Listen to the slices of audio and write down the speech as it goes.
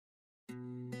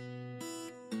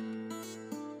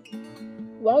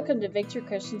Welcome to Victory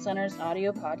Christian Center's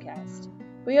audio podcast.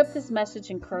 We hope this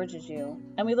message encourages you,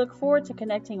 and we look forward to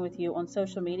connecting with you on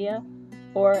social media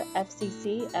or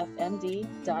fccfmd.com.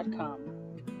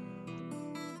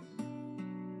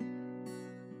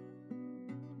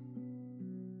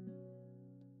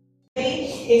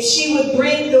 If she would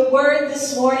bring the word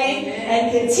this morning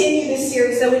and continue the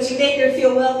series, so would you make her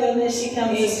feel welcome as she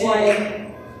comes this morning?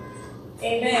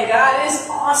 Amen. God is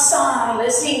awesome,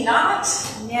 is He not?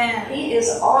 Yeah. He is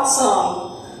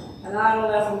awesome. And I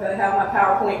don't know if I'm going to have my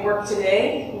PowerPoint work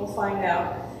today. We'll find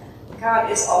out.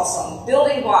 God is awesome.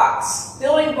 Building blocks.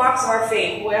 Building blocks of our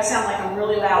faith. Boy, I sound like I'm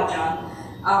really loud, John.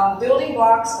 Building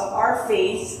blocks of our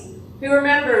faith. Who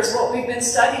remembers what we've been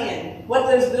studying? What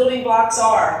those building blocks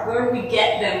are? Where do we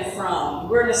get them from?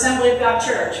 We're an Assembly of God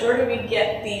church. Where do we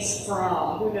get these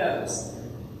from? Who knows?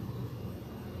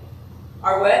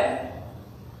 Our what?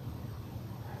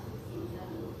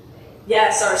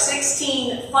 Yes, our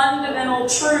 16 fundamental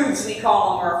truths, we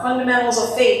call them, or fundamentals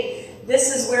of faith. This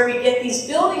is where we get these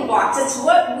building blocks. It's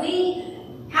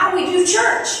how we do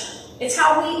church. It's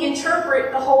how we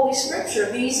interpret the Holy Scripture,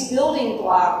 these building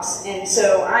blocks. And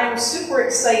so I am super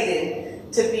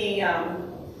excited to be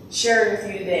sharing with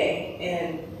you today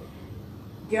and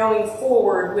going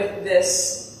forward with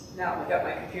this. Now I've got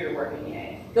my computer working,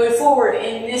 yay. Going forward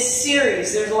in this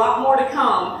series, there's a lot more to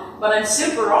come, but I'm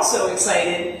super also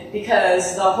excited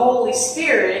because the Holy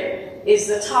Spirit is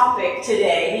the topic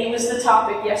today. He was the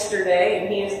topic yesterday,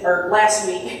 and or last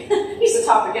week. He's the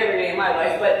topic every day of my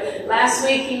life, but last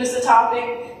week he was the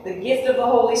topic, the gift of the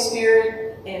Holy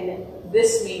Spirit, and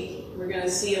this week we're going to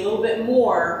see a little bit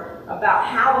more about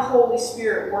how the Holy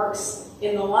Spirit works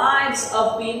in the lives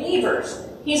of believers.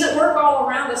 He's at work all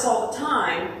around us all the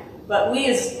time, but we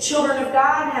as children of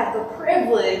God have the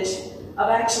privilege of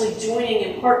actually joining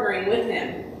and partnering with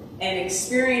Him and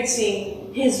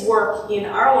experiencing His work in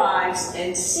our lives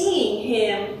and seeing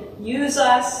Him use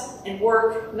us and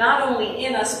work not only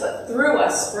in us but through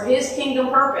us for His kingdom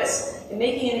purpose and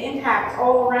making an impact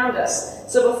all around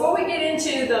us. So before we get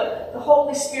into the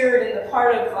Holy Spirit and the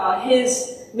part of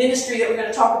His ministry that we're going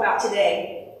to talk about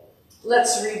today,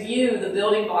 let's review the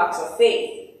building blocks of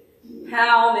faith.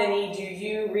 How many do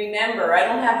you remember? I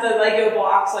don't have the Lego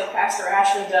blocks like Pastor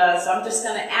Ashley does. So I'm just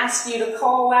going to ask you to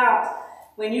call out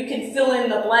when you can fill in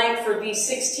the blank for these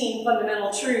 16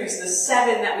 fundamental truths, the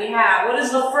 7 that we have. What is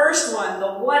the first one?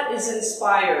 The what is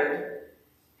inspired?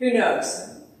 Who knows?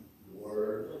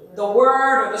 The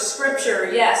word or the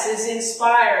scripture, yes, is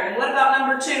inspired. And what about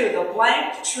number 2? The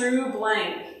blank, true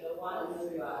blank.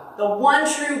 The one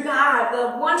true God.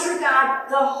 The one true God.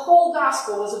 The whole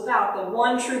gospel was about the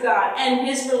one true God and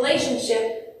His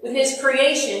relationship with His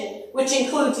creation, which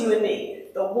includes you and me.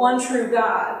 The one true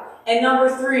God. And number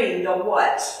 3, the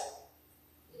what?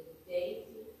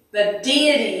 The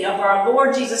deity of our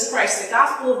Lord Jesus Christ. The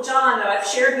Gospel of John that I've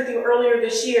shared with you earlier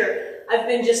this year, I've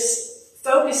been just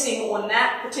focusing on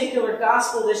that particular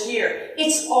gospel this year.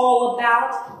 It's all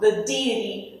about the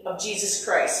deity of Jesus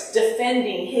Christ,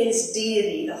 defending His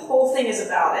deity. The whole thing is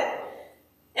about it.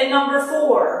 And number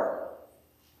 4,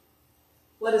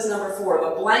 what is number 4?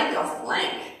 The blank of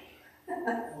blank.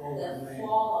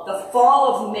 The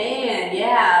fall of man,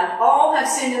 yeah. All have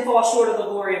sinned and fall short of the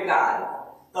glory of God.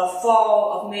 The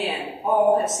fall of man.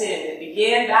 All have sinned. It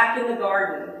began back in the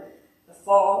garden. The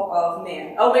fall of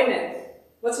man. Oh, wait a minute.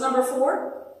 What's number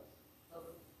 4?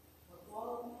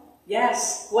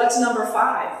 Yes. What's number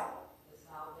 5?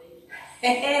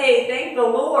 Hey, thank the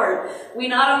Lord. We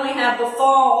not only have the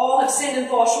fall, all have sinned and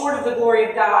fall short of the glory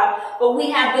of God, but we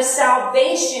have the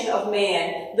salvation of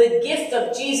man, the gift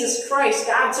of Jesus Christ.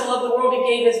 God so loved the world He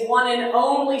gave His one and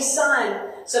only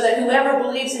Son, so that whoever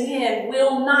believes in Him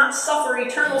will not suffer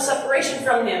eternal separation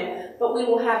from Him, but we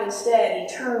will have instead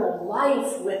eternal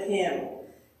life with Him.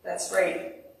 That's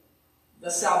right.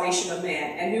 The salvation of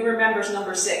man. And who remembers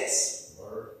number 6?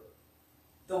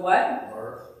 The what?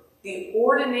 The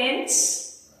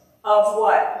ordinance of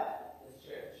what?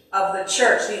 Of the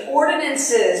church. The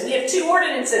ordinances. We have 2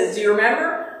 ordinances. Do you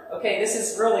remember? Okay, this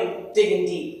is really digging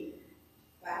deep.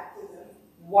 Baptism.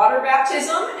 Water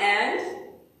baptism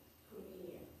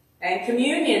and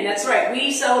communion. That's right.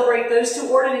 We celebrate those 2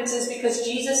 ordinances because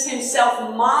Jesus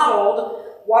Himself modeled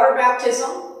water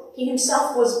baptism. He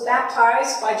Himself was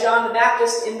baptized by John the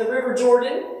Baptist in the River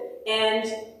Jordan,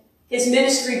 and His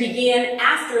ministry began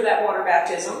after that water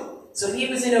baptism. So He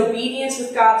was in obedience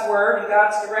with God's word and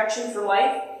God's direction for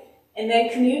life. And then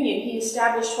communion. He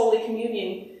established Holy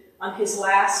Communion on His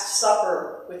Last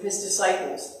Supper with His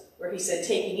disciples, where He said,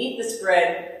 "Take and eat this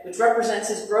bread, which represents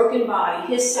His broken body,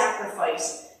 His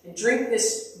sacrifice, and drink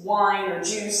this wine or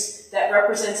juice that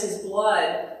represents His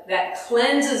blood, that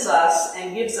cleanses us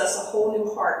and gives us a whole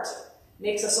new heart,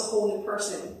 makes us a whole new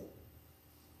person.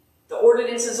 The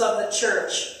ordinances of the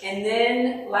church. And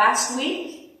then last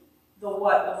week, the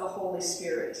what of the Holy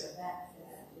Spirit?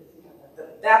 The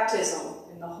baptism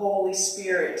in the Holy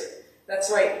Spirit.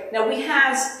 That's right. Now we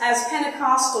have, as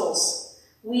Pentecostals,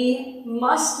 we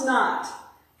must not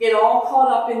get all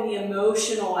caught up in the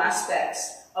emotional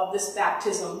aspects of this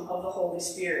baptism of the Holy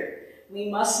Spirit. We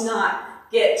must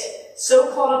not get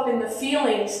so caught up in the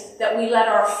feelings that we let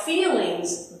our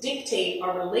feelings dictate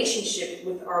our relationship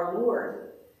with our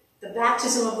Lord. The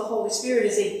baptism of the Holy Spirit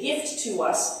is a gift to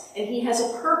us, and he has a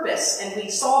purpose, and we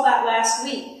saw that last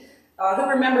week. Who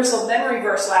remembers the memory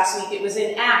verse last week? It was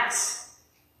in Acts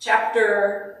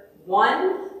chapter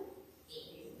 1.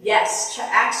 Yes,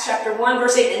 Acts chapter 1,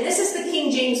 verse 8. And this is the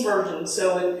King James Version,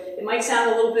 so it might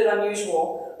sound a little bit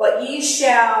unusual. But ye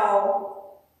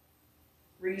shall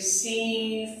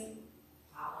receive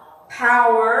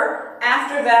power.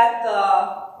 After that,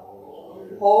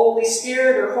 the Holy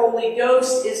Spirit or Holy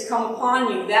Ghost is come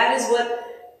upon you. That is what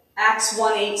Acts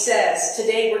 1:8 says.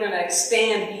 Today we're going to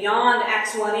expand beyond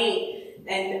Acts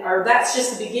 1:8, or that's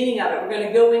just the beginning of it. We're going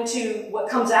to go into what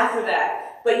comes after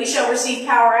that. But you shall receive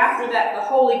power after that. The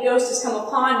Holy Ghost has come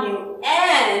upon you,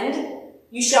 and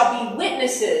you shall be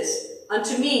witnesses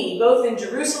unto me, both in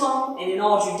Jerusalem and in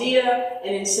all Judea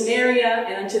and in Samaria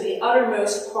and unto the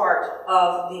uttermost part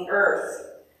of the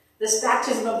earth. This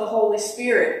baptism of the Holy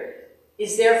Spirit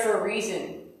is there for a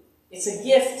reason. It's a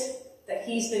gift that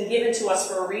he's been given to us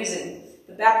for a reason.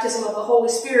 The baptism of the Holy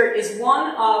Spirit is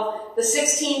one of the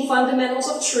 16 fundamentals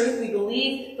of truth. We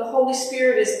believe the Holy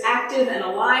Spirit is active and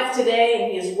alive today,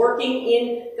 and he is working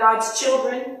in God's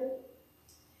children.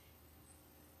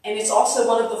 And it's also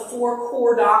one of the 4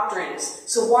 core doctrines.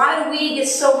 So why do we get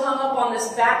so hung up on this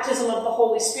baptism of the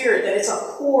Holy Spirit, that it's a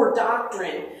core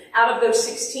doctrine? Out of those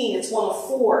 16, it's one of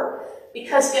 4.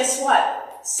 Because guess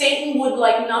what? Satan would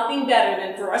like nothing better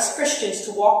than for us Christians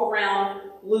to walk around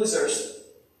losers.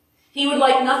 He would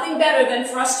like nothing better than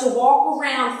for us to walk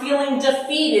around feeling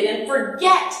defeated and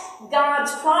forget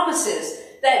God's promises.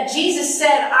 That Jesus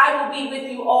said, I will be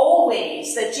with you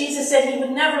always. That Jesus said he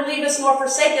would never leave us nor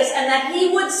forsake us. And that he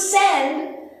would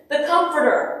send the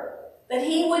Comforter. That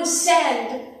he would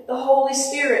send the Holy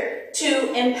Spirit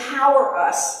to empower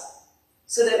us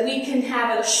so that we can have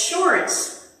an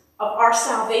assurance of our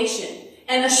salvation.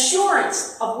 An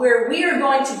assurance of where we are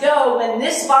going to go when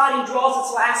this body draws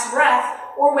its last breath,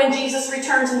 or when Jesus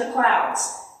returns in the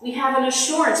clouds. We have an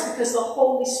assurance because the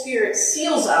Holy Spirit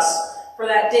seals us for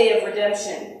that day of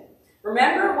redemption.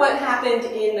 Remember what happened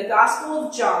in the Gospel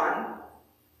of John.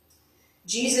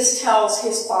 Jesus tells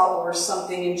his followers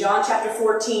something in John chapter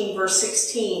 14, verse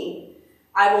 16.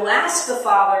 I will ask the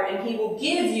Father, and he will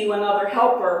give you another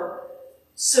helper,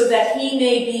 so that he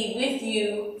may be with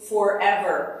you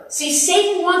forever. See,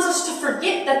 Satan wants us to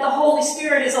forget that the Holy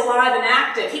Spirit is alive and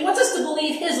active. He wants us to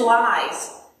believe his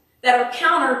lies that are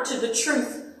counter to the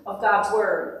truth of God's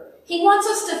word. He wants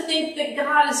us to think that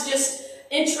God is just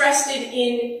interested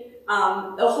in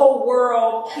the whole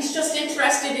world. He's just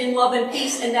interested in love and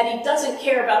peace, and that he doesn't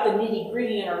care about the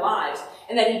nitty-gritty in our lives,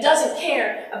 and that he doesn't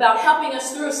care about helping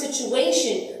us through a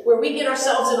situation where we get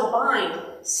ourselves in a bind.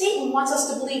 Satan wants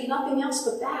us to believe nothing else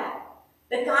but that.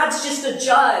 That God's just a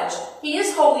judge. He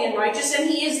is holy and righteous, and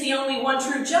he is the only one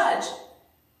true judge.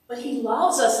 But he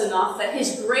loves us enough that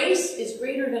his grace is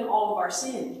greater than all of our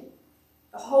sin.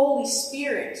 The Holy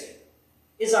Spirit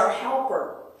is our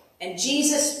helper. And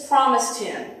Jesus promised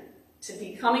him to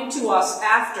be coming to us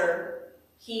after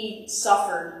he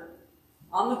suffered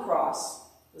on the cross,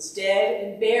 was dead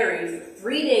and buried for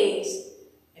 3 days,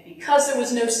 and because there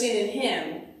was no sin in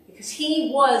him, because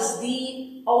he was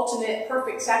the ultimate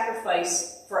perfect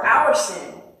sacrifice for our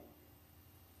sin,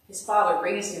 his Father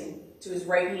raised him to his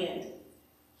right hand.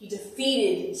 He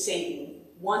defeated Satan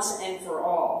once and for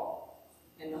all.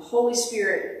 And the Holy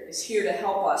Spirit is here to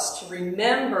help us to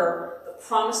remember the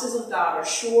promises of God are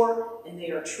sure and they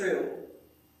are true.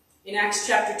 In Acts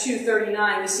chapter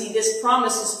 2:39, we see this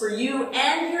promise is for you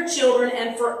and your children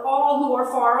and for all who are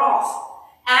far off,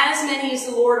 as many as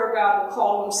the Lord our God will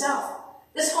call to himself.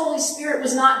 This Holy Spirit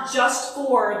was not just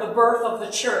for the birth of the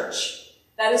church.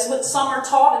 That is what some are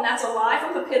taught, and that's a lie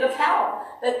from the pit of hell,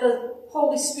 that the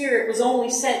Holy Spirit was only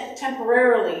sent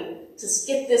temporarily to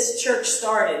get this church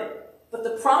started. But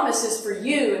the promise is for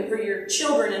you and for your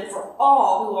children and for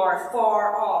all who are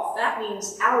far off. That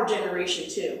means our generation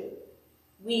too.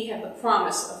 We have the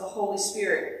promise of the Holy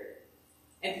Spirit.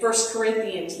 In 1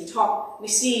 Corinthians, we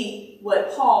see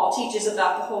what Paul teaches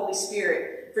about the Holy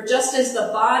Spirit. For just as the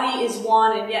body is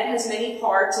one and yet has many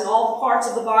parts, and all the parts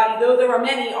of the body, though there are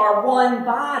many, are one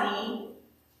body,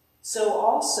 so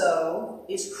also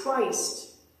is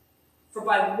Christ. For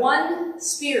by one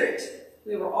Spirit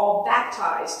we were all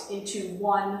baptized into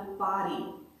one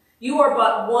body. You are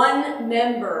but one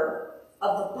member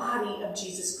of the body of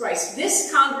Jesus Christ.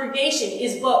 This congregation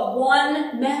is but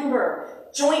one member,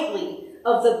 jointly,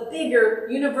 of the bigger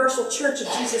universal church of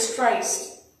Jesus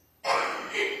Christ.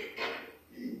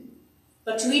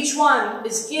 But to each one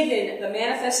is given the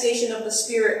manifestation of the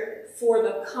Spirit for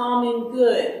the common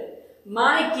good.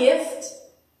 My gift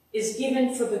is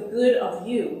given for the good of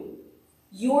you.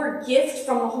 Your gift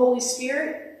from the Holy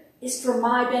Spirit is for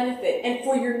my benefit and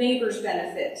for your neighbor's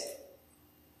benefit.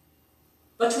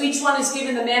 But to each one is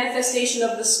given the manifestation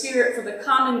of the Spirit for the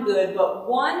common good, but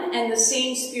one and the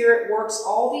same Spirit works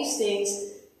all these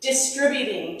things,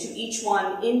 distributing to each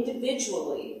one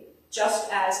individually,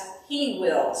 just as He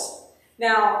wills.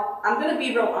 Now, I'm going to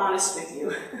be real honest with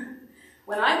you.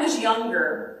 When I was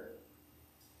younger,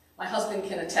 my husband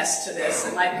can attest to this,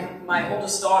 and my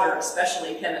oldest daughter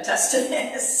especially can attest to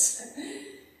this.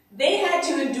 They had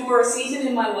to endure a season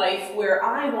in my life where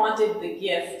I wanted the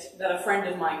gift that a friend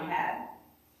of mine had.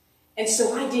 And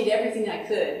so I did everything I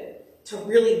could to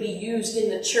really be used in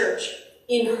the church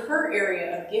in her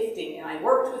area of gifting. And I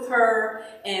worked with her,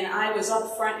 and I was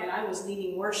up front, and I was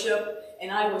leading worship,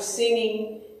 and I was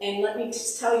singing. And let me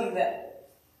just tell you that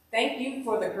thank you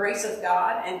for the grace of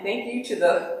God, and thank you to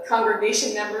the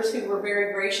congregation members who were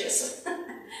very gracious.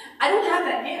 I don't have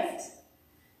that gift.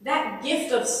 That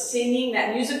gift of singing,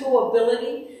 that musical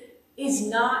ability, is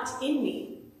not in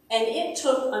me. And it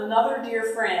took another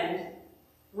dear friend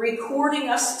recording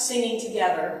us singing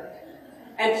together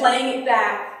and playing it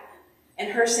back,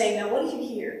 and her saying, "Now what do you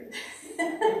hear?"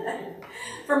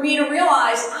 for me to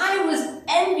realize I was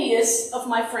envious of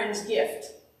my friend's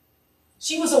gift.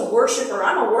 She was a worshiper.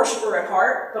 I'm a worshiper at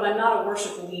heart, but I'm not a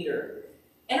worship leader.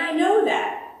 And I know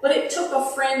that. But it took a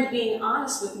friend being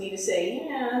honest with me to say,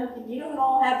 yeah, you don't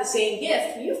all have the same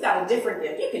gift. You've got a different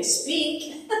gift. You can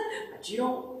speak, but you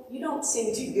don't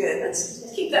sing too good.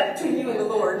 Let's keep that between you and the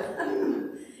Lord.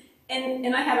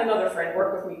 And I had another friend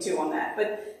work with me too on that.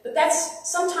 But that's,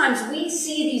 sometimes we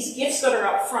see these gifts that are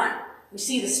up front. We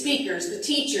see the speakers, the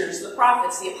teachers, the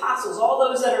prophets, the apostles, all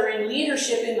those that are in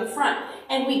leadership in the front.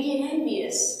 And we get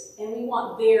envious and we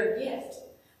want their gift.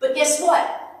 But guess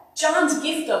what? John's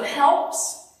gift of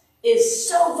helps is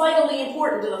so vitally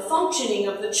important to the functioning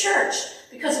of the church.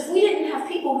 Because if we didn't have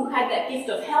people who had that gift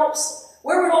of helps,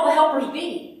 where would all the helpers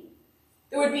be?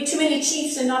 There would be too many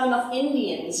chiefs and not enough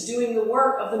Indians doing the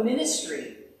work of the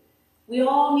ministry. We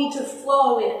all need to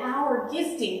flow in our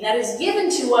gifting that is given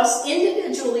to us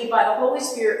individually by the Holy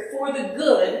Spirit for the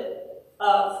good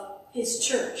of His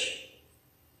church.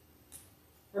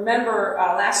 Remember,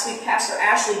 last week Pastor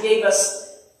Ashley gave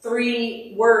us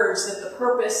 3 words that the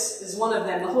purpose is one of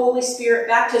them. The Holy Spirit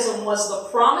baptism was the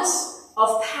promise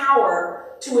of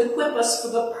power to equip us for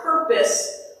the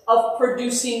purpose of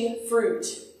producing fruit.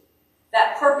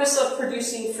 That purpose of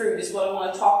producing fruit is what I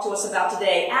want to talk to us about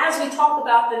today as we talk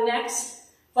about the next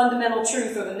fundamental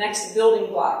truth or the next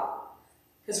building block.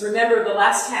 Because remember, the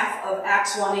last half of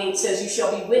Acts 1:8 says, "You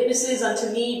shall be witnesses unto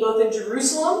me both in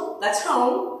Jerusalem," that's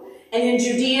home, "and in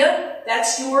Judea,"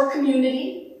 that's your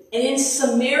community, "and in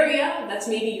Samaria," that's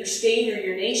maybe your state or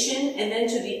your nation, and then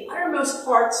to the uttermost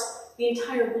parts, the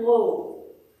entire globe.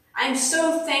 I am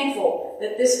so thankful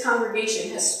that this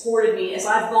congregation has supported me as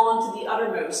I've gone to the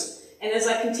uttermost. And as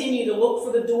I continue to look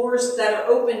for the doors that are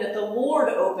open, that the Lord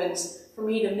opens for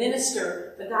me to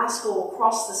minister the gospel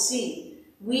across the sea,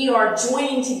 we are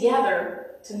joining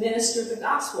together to minister the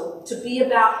gospel, to be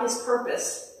about His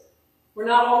purpose. We're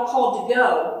not all called to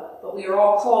go, but we are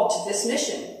all called to this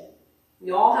mission. We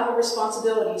all have a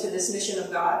responsibility to this mission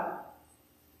of God.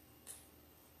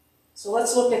 So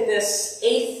let's look at this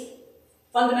 8th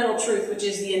fundamental truth, which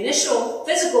is the initial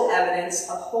physical evidence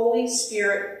of Holy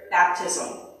Spirit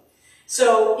baptism.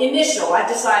 So initial, I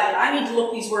decided I need to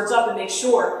look these words up and make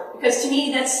sure, because to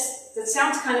me that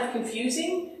sounds kind of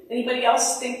confusing. Anybody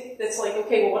else think that's like,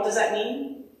 okay, well, what does that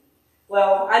mean?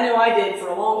 Well, I know I did for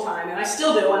a long time, and I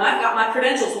still do, and I've got my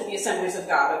credentials with the Assemblies of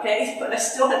God, okay? But I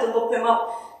still had to look them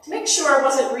up to make sure I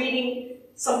wasn't reading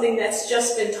something that's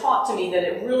just been taught to me, that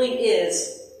it really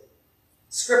is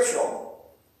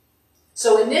scriptural.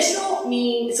 So initial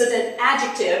means, it's an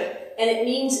adjective, and it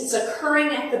means it's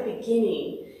occurring at the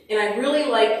beginning. And I really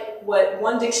like what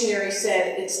one dictionary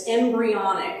said, it's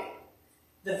embryonic.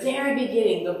 The very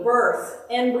beginning, the birth,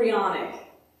 embryonic.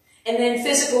 And then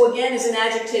physical, again, is an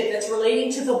adjective that's relating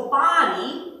to the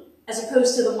body as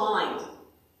opposed to the mind.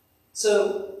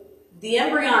 So the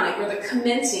embryonic or the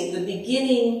commencing, the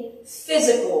beginning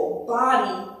physical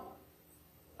body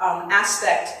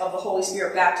aspect of the Holy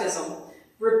Spirit baptism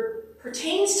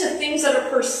pertains to things that are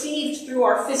perceived through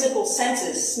our physical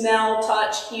senses: smell,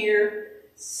 touch, hear,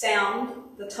 sound,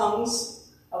 the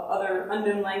tongues of other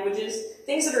unknown languages,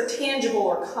 things that are tangible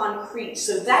or concrete.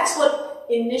 So that's what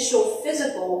initial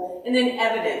physical, and then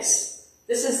evidence.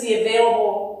 This is the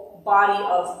available body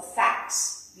of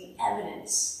facts, the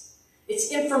evidence.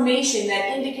 It's information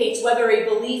that indicates whether a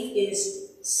belief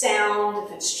is sound,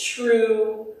 if it's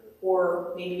true,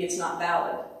 or maybe it's not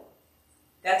valid.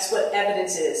 That's what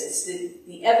evidence is. It's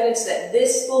the evidence that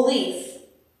this belief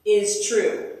is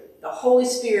true. The Holy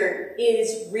Spirit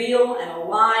is real and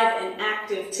alive and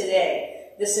active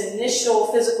today. This initial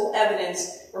physical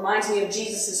evidence reminds me of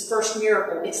Jesus' first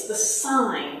miracle. It's the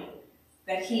sign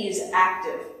that he is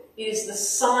active. It is the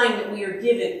sign that we are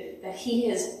given that he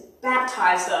has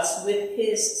baptized us with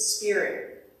his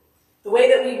Spirit. The way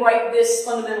that we write this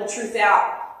fundamental truth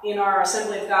out in our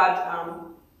Assembly of God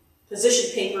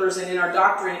position papers and in our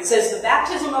doctrine, it says the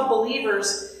baptism of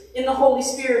believers in the Holy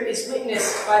Spirit is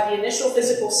witnessed by the initial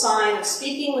physical sign of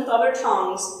speaking with other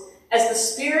tongues as the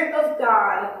Spirit of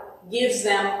God gives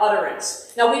them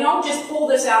utterance. Now, we don't just pull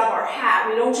this out of our hat.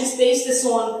 We don't just base this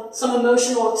on some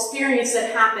emotional experience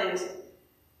that happened.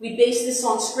 We base this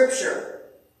on Scripture.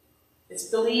 It's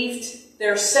believed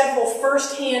there are several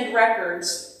first-hand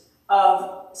records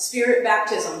of Spirit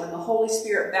baptism when the Holy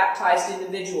Spirit baptized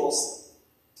individuals.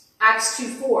 Acts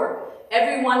 2:4.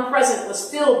 Everyone present was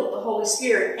filled with the Holy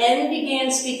Spirit and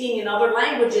began speaking in other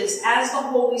languages as the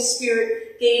Holy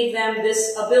Spirit gave them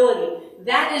this ability.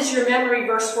 That is your memory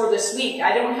verse for this week.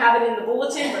 I don't have it in the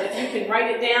bulletin, but if you can write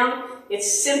it down,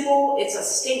 it's simple. It's a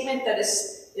statement that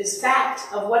is fact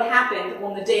of what happened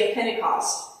on the day of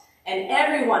Pentecost. And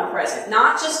everyone present,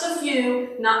 not just a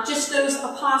few, not just those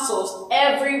apostles,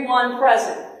 everyone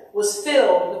present was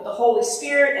filled with the Holy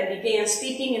Spirit and began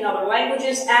speaking in other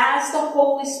languages as the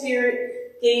Holy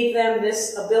Spirit gave them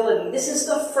this ability. This is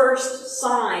the first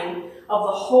sign of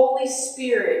the Holy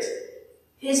Spirit,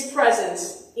 his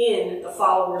presence in the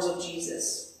followers of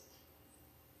Jesus.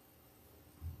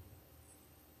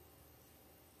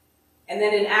 And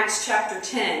then in Acts chapter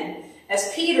 10,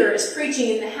 as Peter is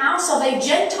preaching in the house of a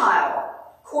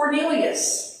Gentile,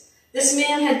 Cornelius, this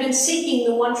man had been seeking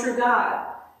the one true God.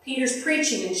 Peter's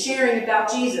preaching and sharing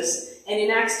about Jesus. And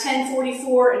in Acts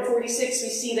 10:44 and 46, we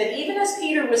see that even as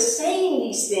Peter was saying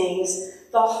these things,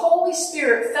 the Holy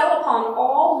Spirit fell upon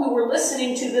all who were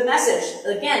listening to the message.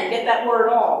 Again, get that word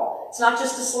all. It's not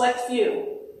just a select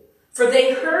few. For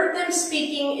they heard them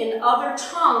speaking in other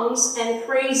tongues and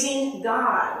praising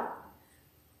God.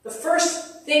 The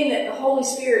first thing that the Holy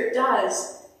Spirit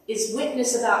does is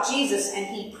witness about Jesus, and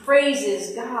he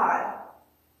praises God.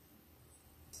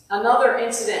 Another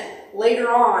incident later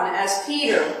on, as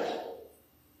Peter,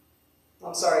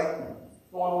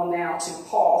 going on now to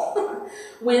Paul.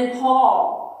 When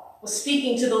Paul was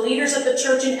speaking to the leaders of the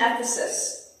church in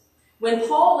Ephesus, when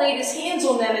Paul laid his hands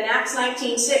on them in Acts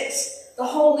 19:6, the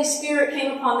Holy Spirit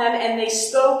came upon them and they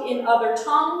spoke in other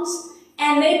tongues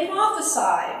and they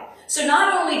prophesied. So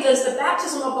not only does the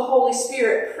baptism of the Holy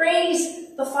Spirit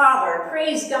praise the Father,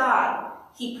 praise God,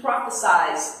 he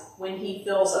prophesies when he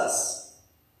fills us,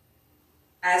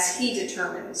 as he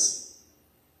determines.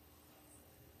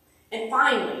 And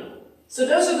finally, so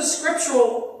those are the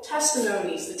scriptural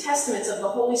testimonies, the testaments of the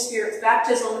Holy Spirit's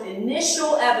baptism,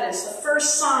 initial evidence, the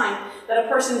first sign that a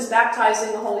person is baptized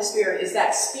in the Holy Spirit is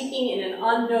that speaking in an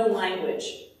unknown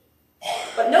language.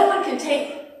 But no one can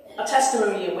take a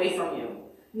testimony away from you.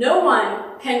 No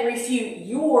one can refute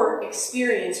your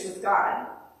experience with God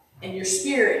and your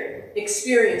spirit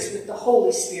experience with the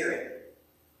Holy Spirit.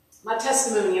 My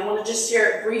testimony, I want to just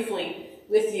share it briefly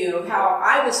with you of how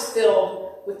I was filled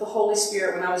with the Holy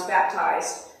Spirit when I was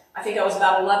baptized. I think I was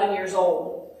about 11 years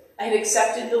old. I had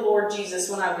accepted the Lord Jesus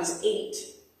when I was 8.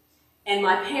 And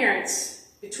my parents,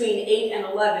 between 8 and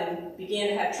 11, began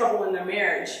to have trouble in their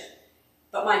marriage.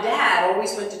 But my dad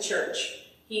always went to church.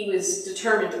 He was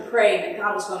determined to pray that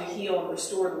God was going to heal and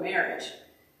restore the marriage.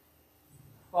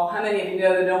 Well, how many of you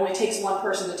know that it only takes one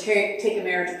person to take a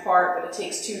marriage apart, but it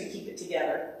takes two to keep it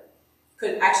together?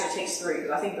 Actually, it takes three,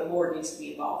 because I think the Lord needs to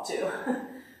be involved too.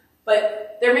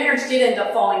 But their marriage did end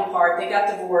up falling apart. They got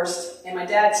divorced, and my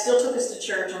dad still took us to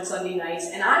church on Sunday nights,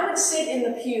 and I would sit in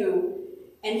the pew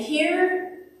and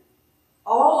hear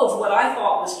all of what I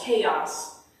thought was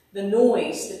chaos, the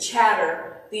noise, the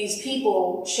chatter, these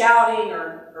people shouting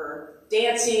or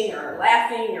dancing or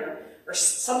laughing or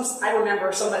I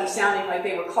remember somebody sounding like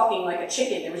they were clucking like a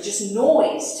chicken. It was just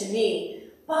noise to me.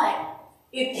 But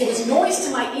it was noise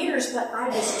to my ears, but I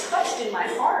was touched in my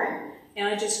heart. And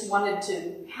I just wanted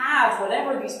to have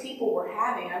whatever these people were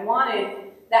having. I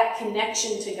wanted that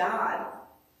connection to God.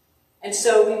 And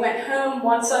so we went home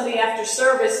one Sunday after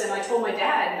service, and I told my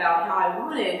dad about how I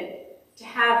wanted to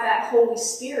have that Holy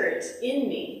Spirit in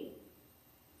me.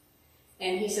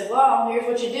 And he said, well, here's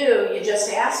what you do. You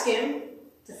just ask him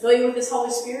to fill you with his Holy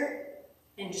Spirit,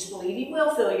 and just believe he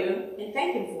will fill you, and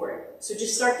thank him for it. So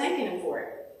just start thanking him for it.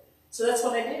 So that's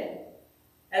what I did.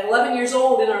 At 11 years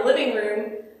old, in our living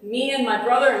room, me and my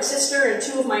brother and sister and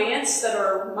two of my aunts that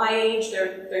are my age,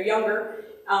 they're younger,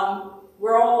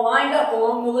 we're all lined up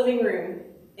along the living room,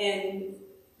 and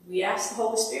we asked the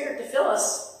Holy Spirit to fill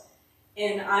us.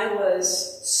 And I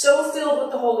was so filled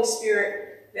with the Holy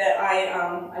Spirit that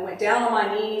I went down on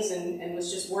my knees and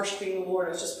was just worshiping the Lord.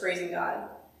 I was just praising God.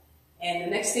 And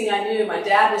the next thing I knew, my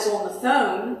dad was on the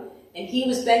phone, and he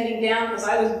was bending down because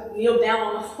I was kneeled down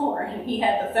on the floor, and he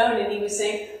had the phone, and he was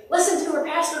saying, listen to her,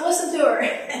 Pastor, listen to her.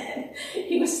 And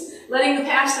he was letting the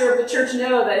pastor of the church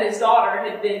know that his daughter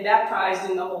had been baptized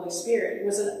in the Holy Spirit. It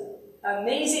was an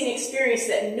amazing experience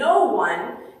that no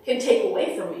one can take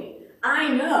away from me. I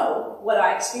know what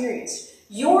I experienced.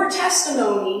 Your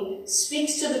testimony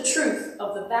speaks to the truth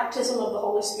of the baptism of the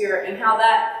Holy Spirit, and how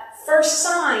that first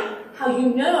sign, how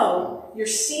you know you're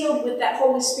sealed with that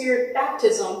Holy Spirit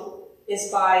baptism, is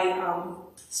by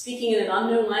speaking in an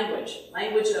unknown language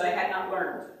that I had not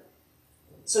learned.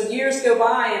 So years go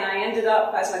by, and I ended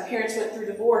up, as my parents went through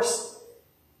divorce,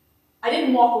 I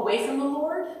didn't walk away from the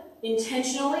Lord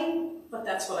intentionally, but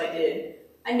that's what I did.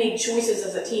 I made choices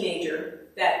as a teenager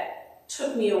that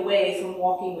took me away from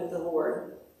walking with the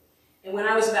Lord. And when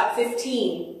I was about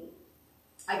 15,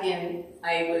 again,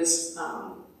 I was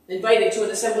invited to an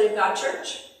Assembly of God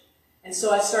church. And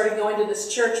so I started going to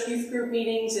this church youth group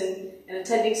meetings and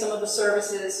attending some of the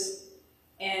services.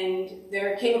 And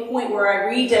there came a point where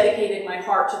I rededicated my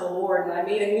heart to the Lord, and I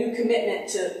made a new commitment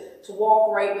to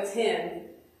walk right with him.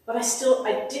 But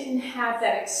I didn't have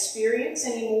that experience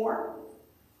anymore.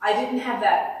 I didn't have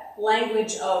that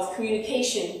language of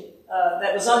communication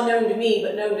that was unknown to me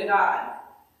but known to God.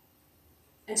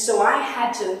 And so I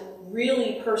had to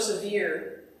really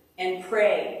persevere and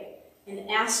pray and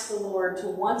ask the Lord to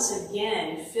once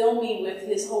again fill me with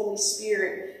his Holy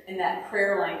Spirit and that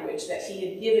prayer language that he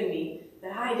had given me,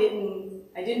 that I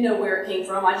didn't know where it came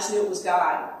from. I just knew it was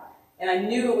God. And I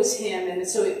knew it was him. And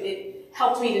so it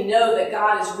helped me to know that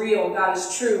God is real, God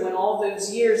is true. And all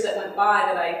those years that went by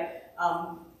that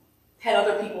I had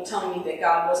other people telling me that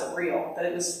God wasn't real, that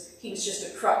he was just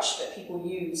a crutch that people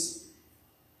use.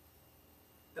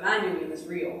 But I knew he was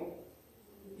real.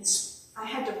 I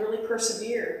had to really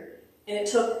persevere. And it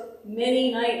took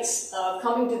many nights of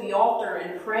coming to the altar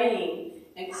and praying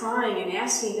and crying and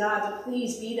asking God to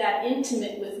please be that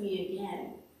intimate with me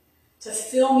again, to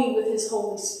fill me with his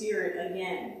Holy Spirit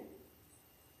again.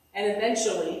 And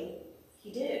eventually,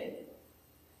 he did.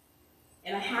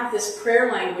 And I have this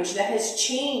prayer language that has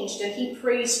changed, and he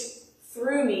prays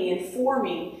through me and for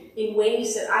me in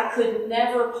ways that I could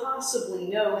never possibly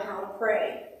know how to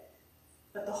pray.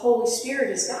 But the Holy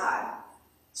Spirit is God.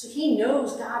 So he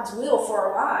knows God's will for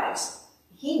our lives.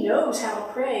 He knows how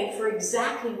to pray for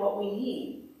exactly what we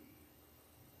need.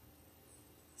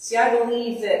 See, I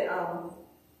believe that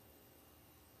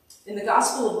in the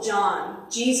Gospel of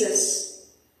John,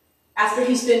 Jesus, after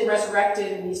he's been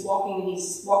resurrected and he's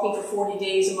walking for 40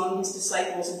 days among his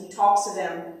disciples, and he talks to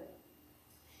them,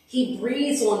 he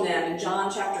breathes on them in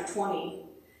John chapter 20,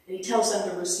 and he tells them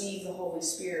to receive the Holy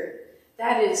Spirit.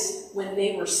 That is when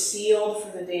they were sealed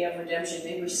for the day of redemption.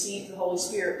 They received the Holy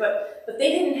Spirit. But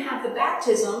they didn't have the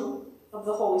baptism of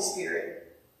the Holy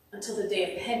Spirit until the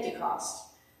day of Pentecost.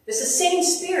 It's the same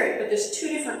Spirit, but there's two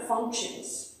different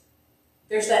functions.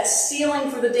 There's that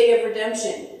sealing for the day of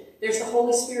redemption. There's the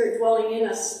Holy Spirit dwelling in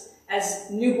us as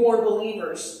newborn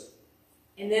believers.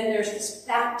 And then there's this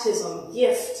baptism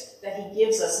gift that he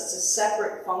gives us. It's a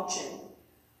separate function.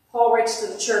 Paul writes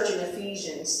to the church in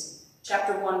Ephesians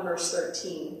chapter 1, verse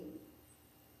 13.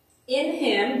 In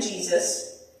him,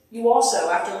 Jesus, you also,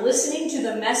 after listening to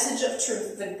the message of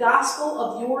truth, the gospel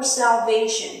of your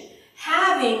salvation,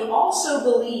 having also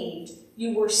believed,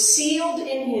 you were sealed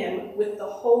in him with the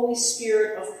Holy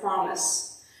Spirit of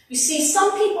promise. You see,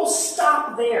 some people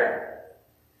stop there.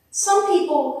 Some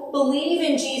people believe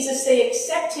in Jesus. They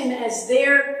accept him as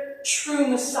their true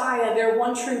Messiah, their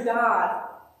one true God.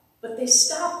 But they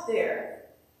stop there.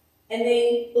 And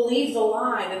they believe the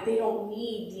lie that they don't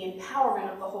need the empowerment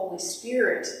of the Holy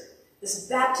Spirit, this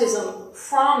baptism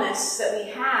promise that we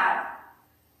have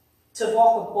to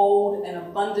walk a bold and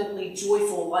abundantly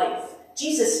joyful life.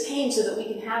 Jesus came so that we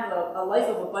can have a life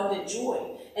of abundant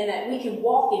joy and that we can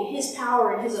walk in his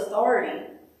power and his authority.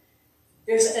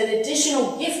 There's an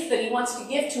additional gift that he wants to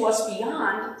give to us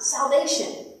beyond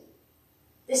salvation.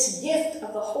 This gift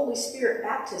of the Holy Spirit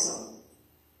baptism.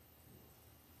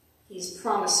 He's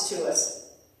promised to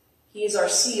us. He is our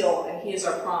seal and he is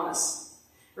our promise.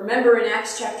 Remember in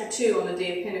Acts chapter 2 on the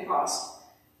day of Pentecost,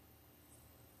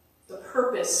 the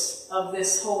purpose of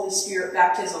this Holy Spirit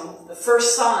baptism, the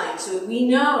first sign, so that we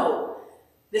know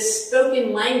this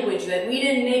spoken language that we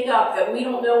didn't make up, that we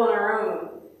don't know on our own,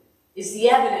 is the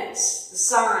evidence, the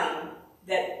sign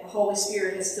that the Holy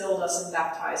Spirit has filled us and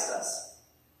baptized us.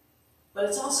 But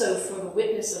it's also for the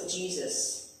witness of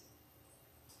Jesus.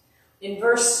 In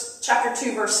chapter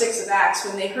 2, verse 6 of Acts,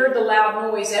 when they heard the loud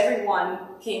noise, everyone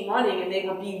came running, and they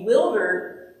were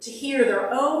bewildered to hear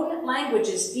their own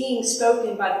languages being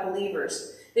spoken by the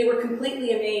believers. They were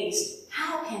completely amazed.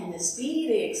 "How can this be?"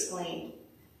 they exclaimed.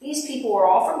 "These people are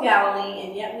all from Galilee,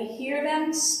 and yet we hear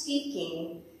them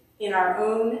speaking in our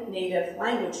own native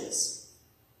languages."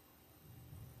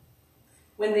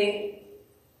 When they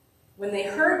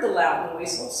heard the loud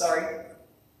noise,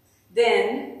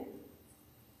 then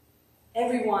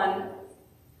everyone,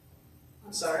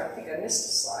 I think I missed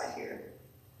a slide here.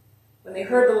 When they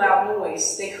heard the loud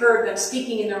noise, they heard them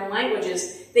speaking in their own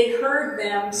languages. They heard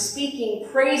them speaking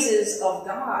praises of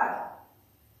God.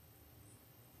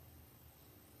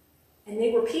 And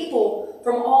they were people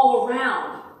from all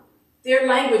around. Their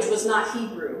language was not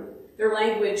Hebrew. Their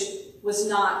language was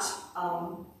not,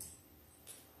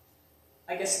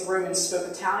 I guess the Romans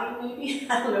spoke Italian maybe.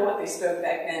 I don't know what they spoke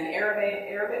back then.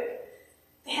 Arabic.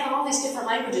 They had all these different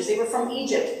languages. They were from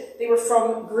Egypt. They were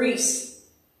from Greece.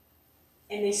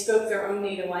 And they spoke their own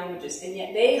native languages. And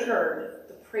yet they heard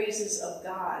the praises of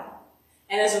God.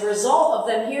 And as a result of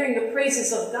them hearing the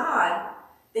praises of God,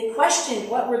 they questioned,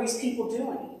 what were these people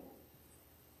doing?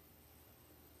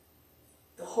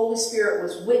 The Holy Spirit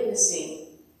was witnessing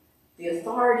the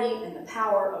authority and the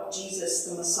power of Jesus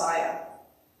the Messiah.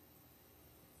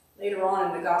 Later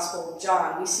on in the Gospel of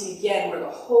John, we see again where the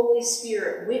Holy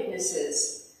Spirit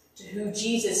witnesses to who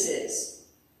Jesus is.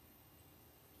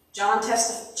 John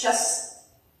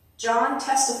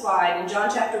testified in John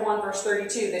chapter 1, verse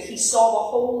 32, that he saw the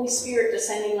Holy Spirit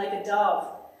descending like a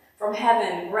dove from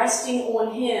heaven, resting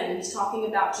on him. He's talking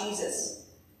about Jesus.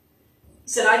 He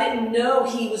said, "I didn't know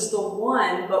he was the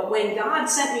one, but when God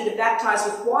sent me to baptize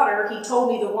with water, he told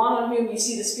me the one on whom you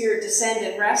see the Spirit descend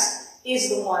and rest is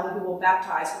the one who will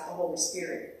baptize with the Holy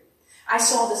Spirit. I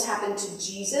saw this happen to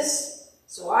Jesus,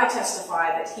 so I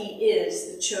testify that he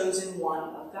is the chosen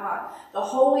one of God." The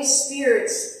Holy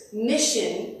Spirit's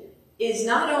mission is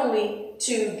not only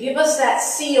to give us that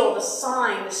seal, the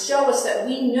sign, to show us that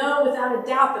we know without a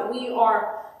doubt that we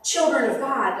are children of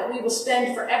God, that we will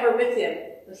spend forever with him,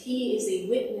 but he is a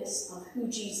witness of who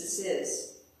Jesus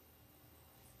is.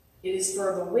 It is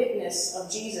for the witness of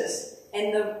Jesus.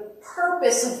 And the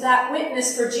purpose of that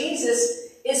witness for Jesus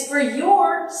is for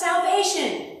your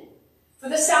salvation, for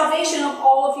the salvation of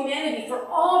all of humanity, for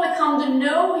all to come to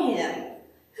know him,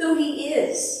 who he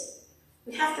is.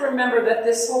 We have to remember that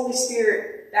this Holy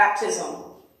Spirit baptism,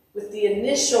 with the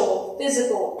initial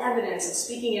physical evidence of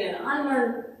speaking in an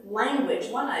unlearned language,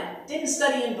 one I didn't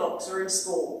study in books or in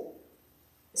school,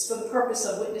 is for the purpose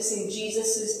of witnessing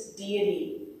Jesus'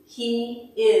 deity.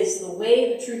 He is the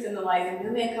way, the truth, and the life, and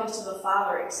no man comes to the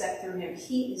Father except through him.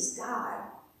 He is God.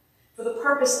 For the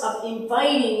purpose of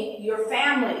inviting your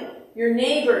family, your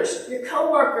neighbors, your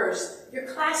co-workers, your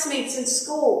classmates in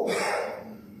school.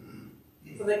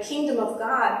 For the kingdom of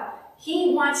God,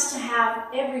 he wants to have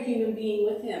every human being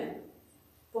with him.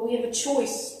 But we have a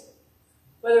choice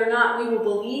whether or not we will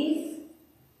believe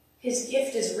his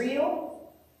gift is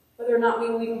real, whether or not we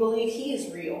will even believe he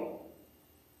is real.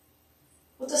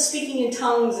 What does speaking in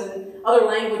tongues and other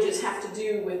languages have to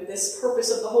do with this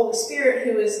purpose of the Holy Spirit,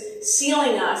 who is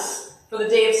sealing us for the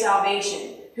day of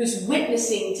salvation, who's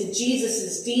witnessing to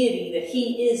Jesus' deity, that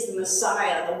he is the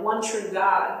Messiah, the one true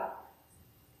God?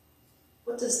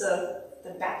 What does the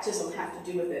baptism have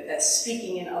to do with it, that's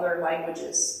speaking in other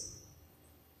languages?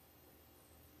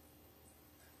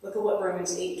 Look at what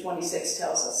Romans 8:26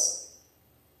 tells us.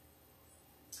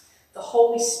 The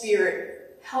Holy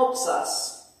Spirit helps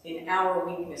us in our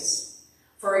weakness.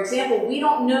 For example, we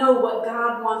don't know what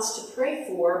God wants to pray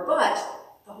for, but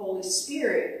the Holy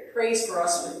Spirit prays for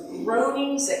us with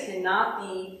groanings that cannot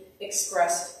be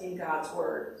expressed in God's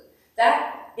word.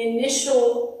 That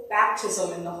initial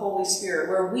baptism in the Holy Spirit,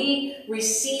 where we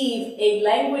receive a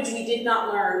language we did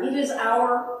not learn, it is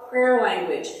our prayer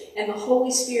language, and the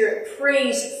Holy Spirit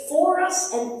prays for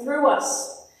us and through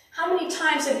us. How many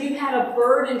times have you had a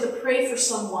burden to pray for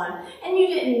someone and you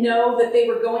didn't know that they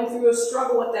were going through a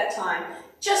struggle at that time?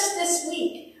 Just this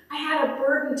week, I had a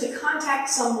burden to contact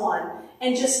someone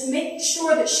and just make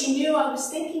sure that she knew I was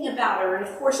thinking about her. And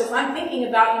of course, if I'm thinking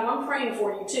about you, I'm praying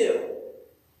for you too.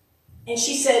 And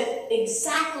she said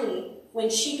exactly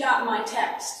when she got my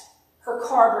text, her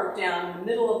car broke down in the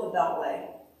middle of the Beltway.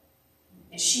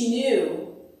 And she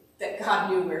knew that God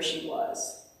knew where she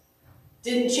was.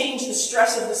 Didn't change the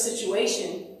stress of the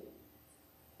situation,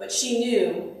 but she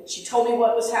knew. She told me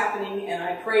what was happening, and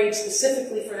I prayed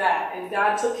specifically for that, and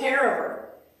God took care of her.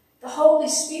 The Holy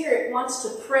Spirit wants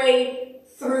to pray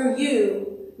through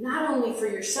you, not only for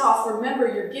yourself. Remember,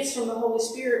 your gifts from the Holy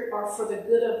Spirit are for the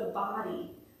good of the body,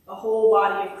 the whole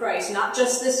body of Christ, not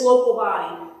just this local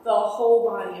body, the whole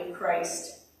body of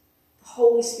Christ. The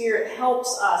Holy Spirit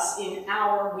helps us in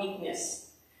our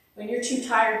weakness. When you're too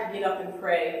tired to get up and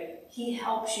pray, He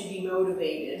helps you be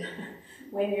motivated.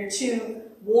 When you're too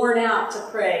worn out to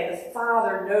pray, the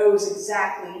Father knows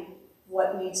exactly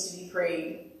what needs to be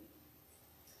prayed.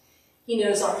 He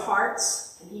knows our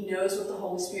hearts, and He knows what the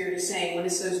Holy Spirit is saying. When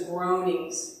it's those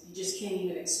groanings, you just can't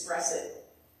even express it.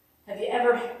 Have you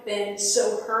ever been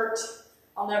so hurt?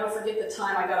 I'll never forget the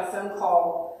time I got a phone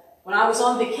call when I was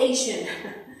on vacation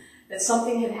that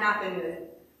something had happened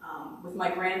with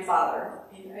my grandfather.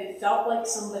 And it felt like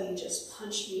somebody just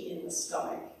punched me in the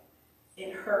stomach.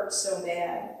 It hurt so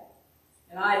bad.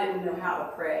 And I didn't know how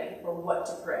to pray or what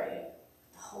to pray.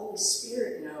 The Holy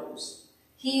Spirit knows.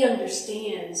 He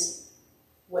understands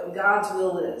what God's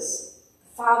will is.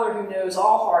 The Father who knows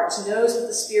all hearts knows what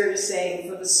the Spirit is saying.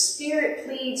 For the Spirit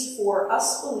pleads for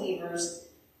us believers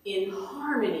in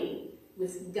harmony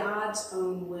with God's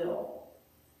own will.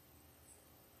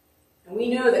 And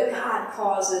we know that God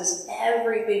causes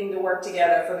everything to work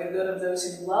together for the good of those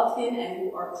who love Him and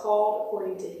who are called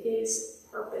according to His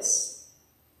purpose.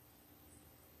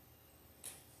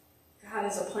 God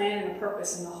has a plan and a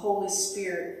purpose, and the Holy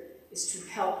Spirit is to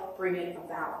help bring it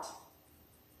about.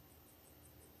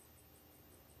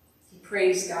 He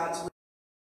prays God's will.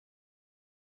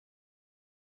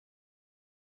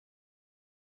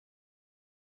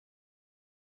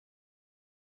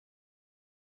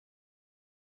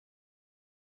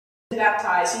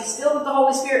 Baptized, He's filled with the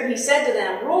Holy Spirit, and He said to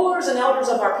them, rulers and elders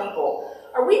of our people,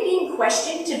 are we being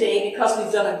questioned today because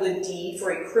we've done a good deed for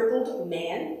a crippled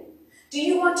man? Do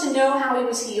you want to know how he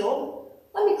was healed?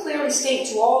 Let me clearly state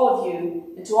to all of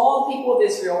you and to all the people of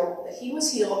Israel that he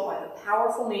was healed by the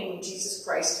powerful name of Jesus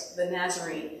Christ the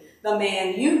Nazarene, the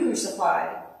man you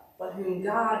crucified, but whom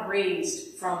God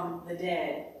raised from the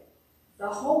dead. The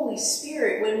Holy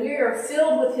Spirit, when we are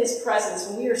filled with His presence,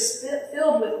 when we are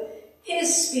filled with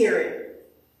His Spirit,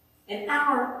 and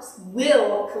our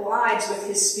will collides with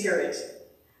His Spirit,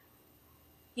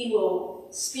 He will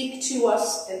speak to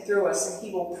us and through us, and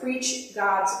He will preach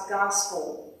God's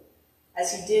gospel,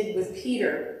 as He did with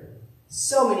Peter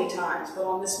so many times, but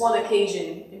on this one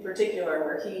occasion in particular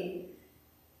where he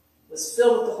was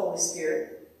filled with the Holy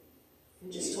Spirit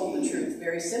and just told the truth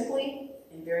very simply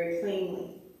and very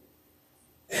plainly.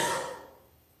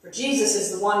 For Jesus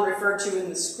is the one referred to in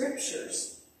the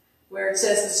Scriptures, where it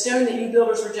says, the stone that you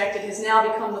builders rejected has now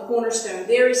become the cornerstone.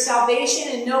 There is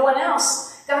salvation in no one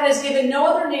else. God has given no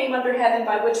other name under heaven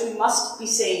by which we must be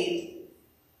saved.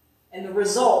 And the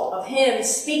result of him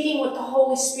speaking with the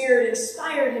Holy Spirit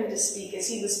inspired him to speak as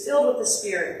he was filled with the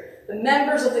Spirit. The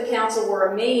members of the council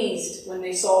were amazed when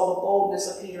they saw the boldness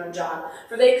of Peter and John,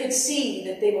 for they could see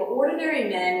that they were ordinary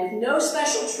men with no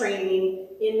special training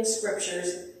in the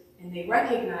Scriptures, and they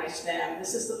recognized them.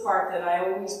 This is the part that I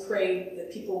always pray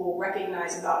that people will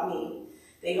recognize about me.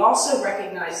 They also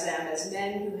recognized them as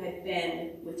men who had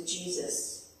been with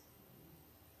Jesus.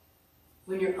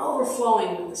 When you're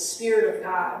overflowing with the Spirit of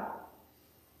God,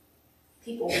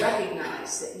 people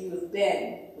recognize that you have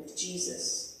been with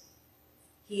Jesus.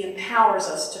 He empowers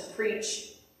us to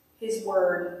preach His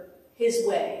word, His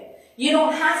way. You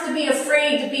don't have to be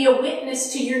afraid to be a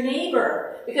witness to your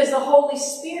neighbor, because the Holy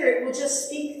Spirit will just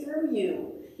speak through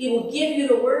you. He will give you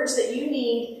the words that you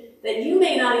need, that you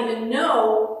may not even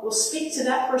know, will speak to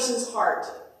that person's heart,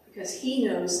 because He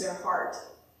knows their heart.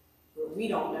 But we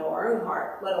don't know our own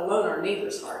heart, let alone our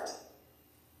neighbor's heart.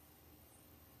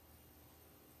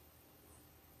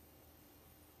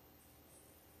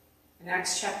 In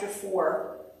Acts chapter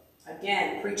 4,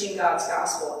 again, preaching God's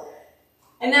gospel.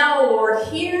 And now, O Lord,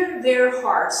 hear their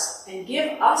hearts and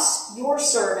give us, your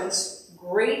servants,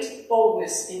 great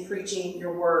boldness in preaching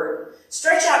your word.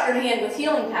 Stretch out your hand with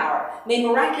healing power. May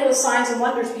miraculous signs and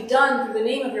wonders be done through the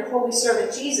name of your holy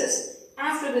servant Jesus.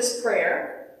 After this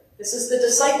prayer, this is the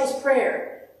disciples'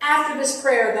 prayer, After this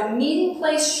prayer, the meeting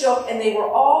place shook and they were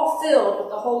all filled with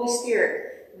the Holy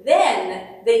Spirit.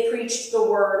 Then they preached the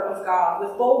word of God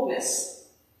with boldness.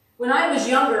 When I was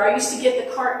younger, I used to get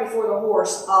the cart before the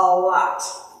horse a lot.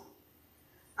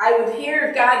 I would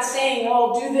hear God saying,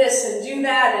 oh, do this and do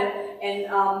that, and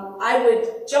I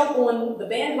would jump on the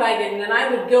bandwagon, and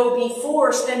I would go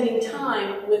before spending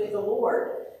time with the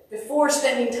Lord, before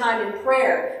spending time in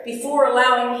prayer, before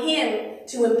allowing Him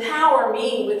to empower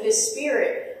me with His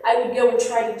Spirit. I would go and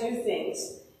try to do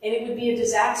things, and it would be a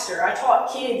disaster. I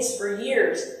taught kids for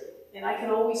years, and I can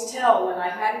always tell when I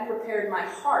hadn't prepared my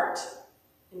heart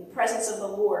in the presence of the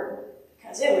Lord,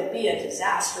 because it would be a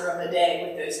disaster of a day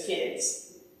with those kids.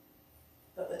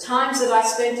 But the times that I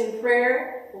spent in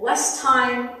prayer, less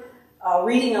time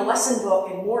reading a lesson book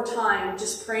and more time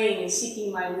just praying and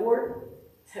seeking my Lord,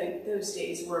 those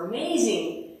days were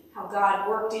amazing how God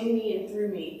worked in me and through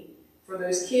me for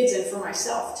those kids and for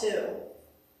myself too.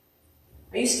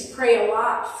 I used to pray a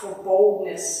lot for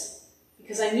boldness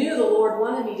because I knew the Lord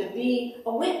wanted me to be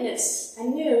a witness. I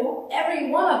knew every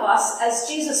one of us as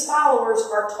Jesus followers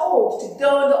are told to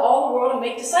go into all the world and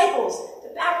make disciples,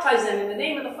 baptize them in the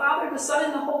name of the Father, the Son,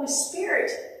 and the Holy Spirit,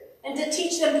 and to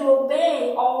teach them to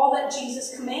obey all that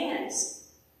Jesus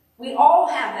commands. We all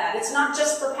have that. It's not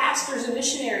just for pastors and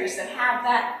missionaries that have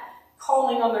that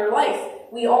calling on their life.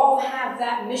 We all have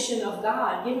that mission of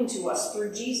God given to us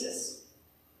through Jesus.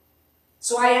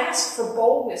 So I asked for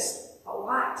boldness a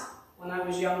lot when I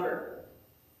was younger.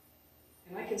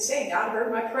 And I can say God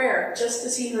heard my prayer just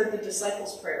as He heard the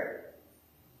disciples' prayer.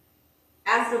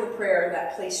 After the prayer,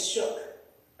 that place shook.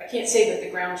 I can't say that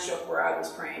the ground shook where I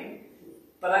was praying,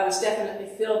 but I was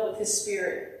definitely filled with His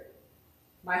Spirit.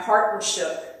 My heart was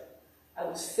shook. I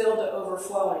was filled to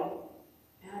overflowing,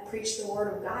 and I preached the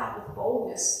word of God with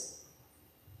boldness.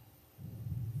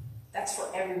 That's for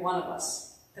every one of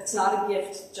us. That's not a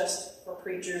gift just for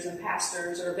preachers and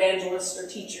pastors or evangelists or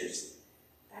teachers.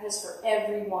 That is for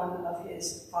every one of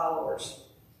His followers.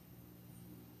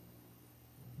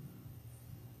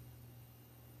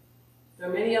 There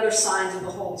are many other signs of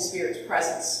the Holy Spirit's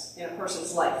presence in a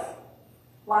person's life.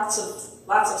 Lots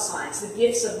of signs. The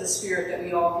gifts of the Spirit that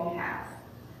we all can have.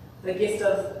 The gift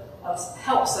of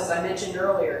helps, as I mentioned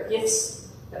earlier. Gifts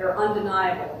that are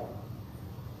undeniable.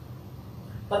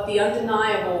 But the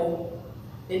undeniable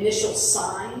initial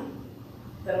sign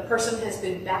that a person has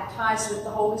been baptized with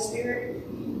the Holy Spirit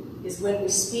is when we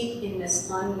speak in this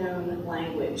unknown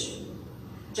language.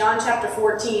 John chapter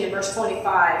 14 and verse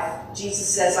 25,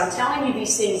 Jesus says, I'm telling you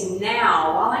these things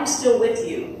now while I'm still with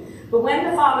you. But when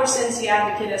the Father sends the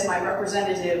advocate as my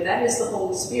representative, that is the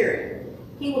Holy Spirit,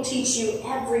 He will teach you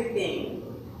everything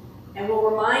and will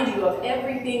remind you of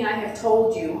everything I have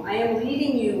told you. I am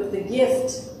leaving you with the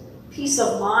gift, peace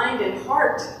of mind and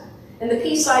heart. And the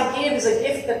peace I give is a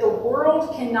gift that the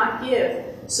world cannot give.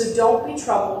 So don't be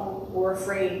troubled or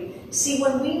afraid. See,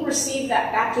 when we receive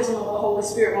that baptism of the Holy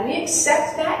Spirit, when we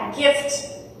accept that gift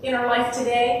in our life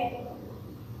today,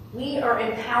 we are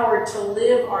empowered to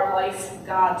live our life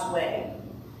God's way.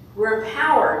 We're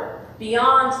empowered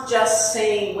beyond just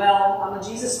saying, well, I'm a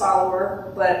Jesus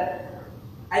follower, but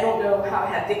I don't know how to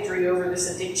have victory over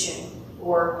this addiction,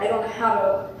 or I don't know how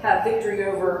to have victory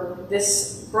over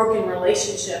this broken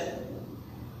relationship.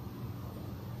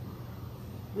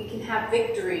 We can have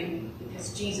victory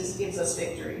because Jesus gives us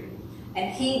victory. And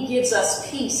He gives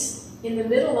us peace in the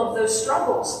middle of those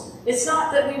struggles. It's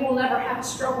not that we will never have a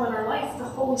struggle in our life. The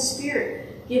Holy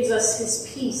Spirit gives us His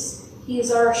peace. He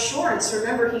is our assurance.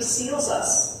 Remember, He seals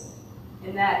us.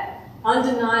 And that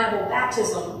undeniable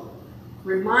baptism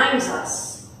reminds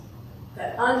us,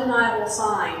 that undeniable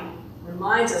sign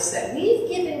reminds us that we've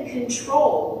given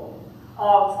control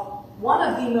of one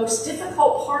of the most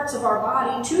difficult parts of our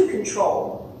body to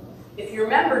control. If you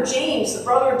remember, James, the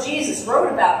brother of Jesus,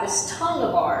 wrote about this tongue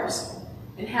of ours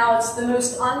and how it's the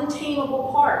most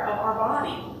untamable part of our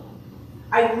body.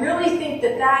 I really think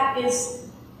that that is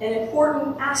an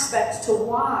important aspect to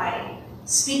why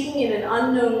speaking in an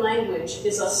unknown language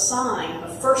is a sign,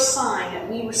 the first sign that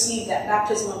we receive that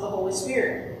baptism of the Holy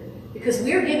Spirit. Because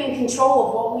we're giving control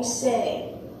of what we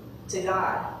say to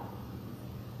God.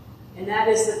 And that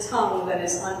is the tongue that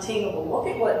is untamable. Look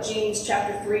at what James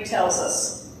chapter 3 tells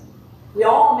us. We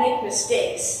all make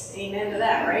mistakes. Amen to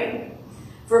that, right?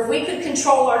 For if we could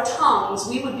control our tongues,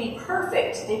 we would be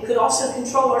perfect and could also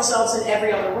control ourselves in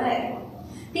every other way.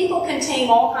 People can tame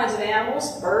all kinds of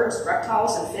animals, birds,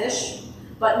 reptiles, and fish,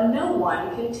 but no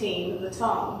one can tame the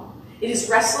tongue. It is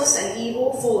restless and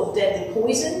evil, full of deadly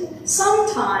poison.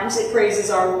 Sometimes it praises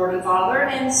our Lord and Father,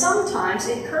 and sometimes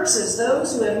it curses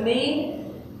those who have been made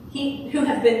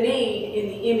in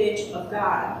the image of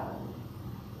God.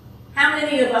 How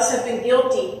many of us have been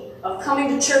guilty of coming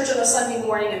to church on a Sunday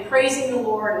morning and praising the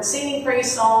Lord and singing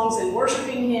praise songs and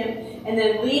worshiping Him, and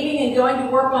then leaving and going to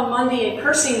work on Monday and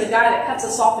cursing the guy that cuts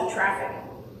us off in traffic?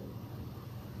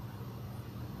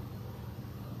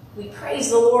 We praise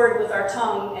the Lord with our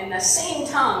tongue, and the same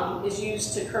tongue is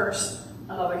used to curse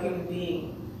another human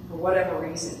being for whatever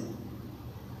reason.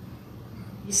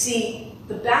 You see,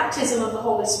 the baptism of the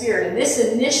Holy Spirit, and this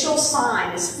initial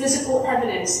sign, this physical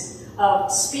evidence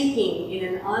of speaking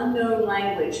in an unknown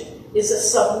language, is a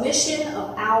submission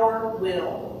of our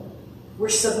will. We're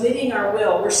submitting our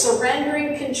will. We're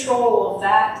surrendering control of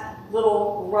that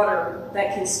little rudder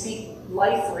that can speak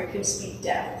life or it can speak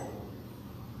death.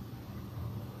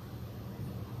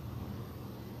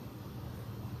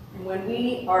 And when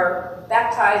we are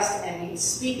baptized and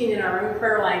speaking in our own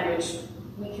prayer language,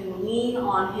 we can lean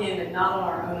on Him and not on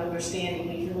our own understanding.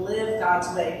 We can live God's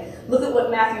way. Look at what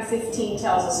Matthew 15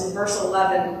 tells us in verse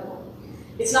 11.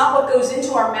 It's not what goes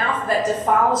into our mouth that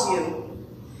defiles you.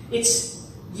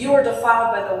 You are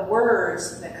defiled by the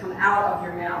words that come out of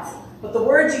your mouth. But the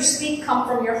words you speak come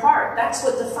from your heart. That's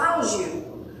what defiles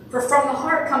you. For from the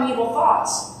heart come evil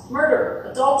thoughts, murder,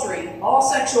 adultery, all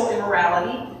sexual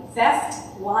immorality,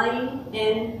 theft, lying,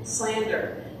 and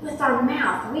slander. With our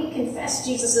mouth, we confess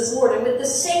Jesus as Lord, and with the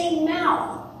same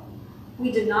mouth,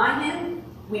 we deny Him,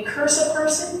 we curse a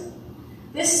person.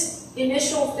 This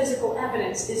initial physical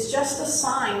evidence is just a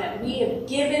sign that we have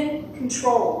given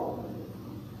control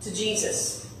to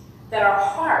Jesus, that our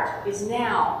heart is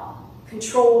now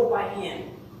controlled by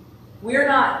Him. We're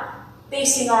not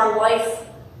basing our life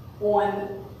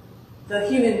on the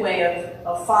human way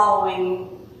of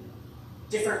following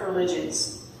different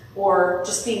religions, or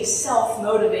just being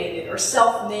self-motivated or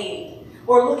self-made,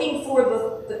 or looking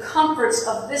for the comforts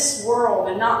of this world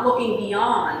and not looking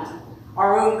beyond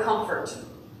our own comfort.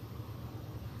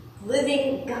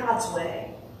 Living God's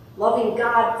way, loving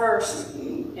God first,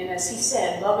 and as He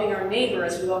said, loving our neighbor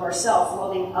as we love ourselves,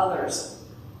 loving others.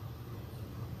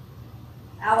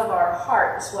 Out of our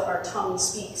heart is what our tongue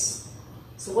speaks.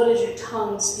 So what is your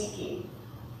tongue speaking?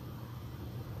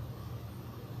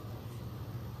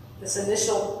 This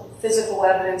initial physical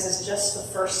evidence is just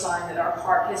the first sign that our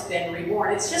heart has been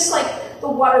reborn. It's just like the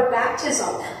water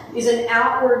baptism is an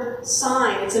outward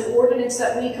sign. It's an ordinance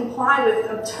that we comply with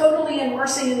of totally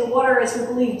immersing in the water as we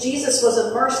believe Jesus was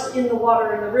immersed in the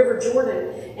water in the River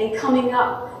Jordan and coming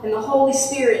up. And the Holy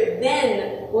Spirit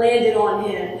then landed on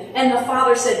Him. And the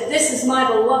Father said, "This is my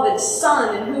beloved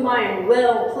Son in whom I am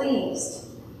well pleased."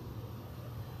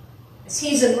 As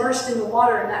He's immersed in the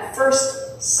water, in that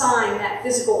first sign, that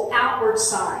physical outward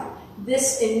sign,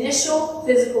 this initial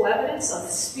physical evidence of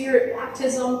Spirit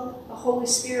baptism, the Holy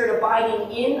Spirit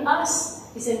abiding in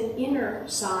us, is an inner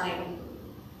sign.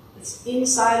 It's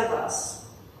inside of us.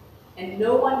 And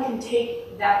no one can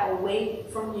take that away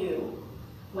from you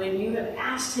when you have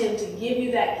asked Him to give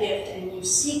you that gift and you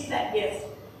seek that gift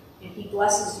and He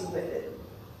blesses you with it.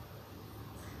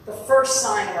 The first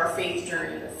sign of our faith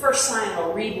journey, the first sign of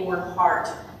a reborn heart,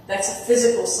 that's a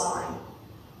physical sign.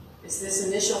 It's this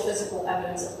initial physical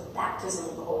evidence of the baptism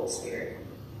of the Holy Spirit.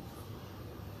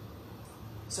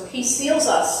 So He seals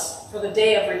us for the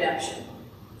day of redemption.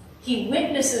 He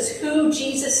witnesses who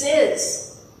Jesus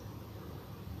is.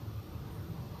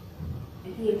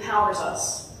 And He empowers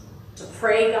us to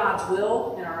pray God's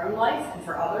will in our own life and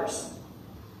for others.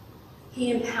 He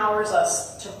empowers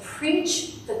us to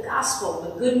preach the gospel,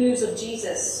 the good news of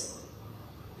Jesus.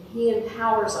 And He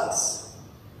empowers us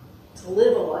to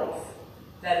live a life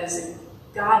that is a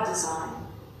God design,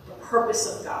 the purpose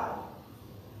of God.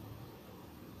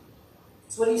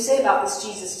 So what do you say about this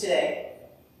Jesus today?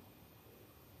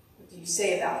 What do you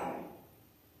say about Him?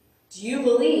 Do you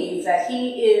believe that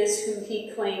He is who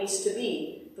He claims to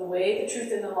be, the way, the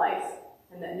truth, and the life,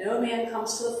 and that no man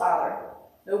comes to the Father,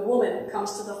 no woman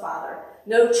comes to the Father,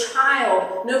 no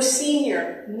child, no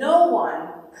senior, no one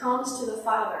comes to the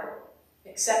Father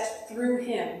except through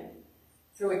Him,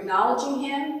 through acknowledging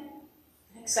Him,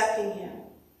 accepting Him?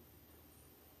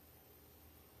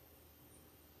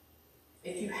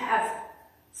 If you have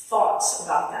thoughts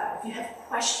about that, if you have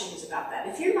questions about that,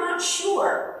 if you're not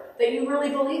sure that you really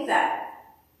believe that,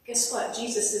 guess what?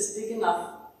 Jesus is big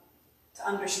enough to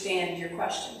understand your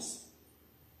questions.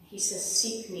 He says,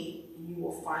 "Seek me and you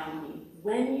will find me."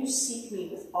 When you seek me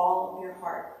with all of your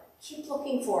heart, keep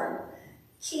looking for Him.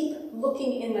 Keep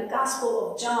looking in the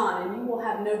Gospel of John, and you will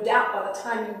have no doubt by the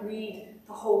time you read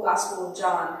the whole Gospel of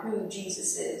John who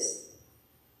Jesus is.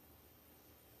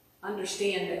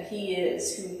 Understand that He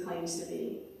is who He claims to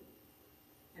be,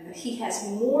 and that He has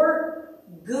more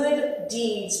good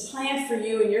deeds planned for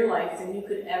you in your life than you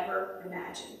could ever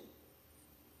imagine.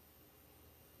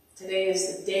 Today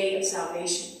is the day of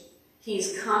salvation. He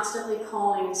is constantly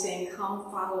calling and saying, come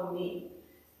follow me.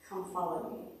 Come follow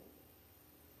me.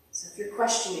 So if you're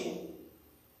questioning,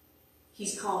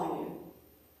 he's calling you.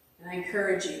 And I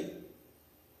encourage you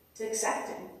to accept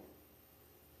him.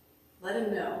 Let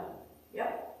him know,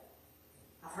 yep,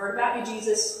 I've heard about you,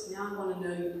 Jesus. Now I want to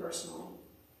know you personally.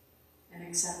 And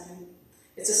accept him.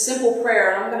 It's a simple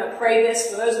prayer, and I'm going to pray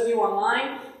this. For those of you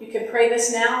online, you can pray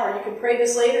this now or you can pray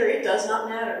this later. It does not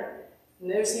matter. And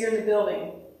those here in the building,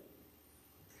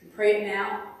 you can pray it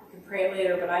now, you can pray it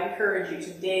later, but I encourage you,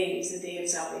 today is the day of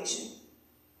salvation.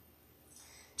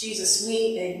 Jesus,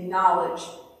 we acknowledge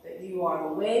that you are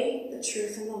the way, the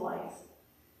truth, and the life,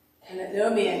 and that no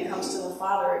man comes to the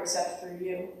Father except through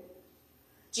you.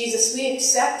 Jesus, we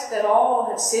accept that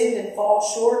all have sinned and fall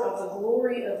short of the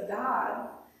glory of God,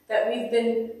 that we've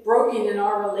been broken in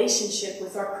our relationship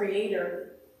with our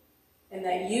Creator, and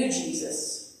that you,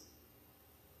 Jesus,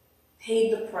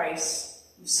 paid the price.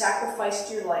 You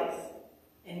sacrificed your life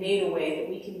and made a way that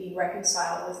we can be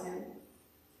reconciled with him.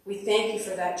 We thank you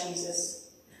for that,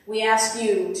 Jesus. We ask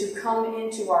you to come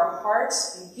into our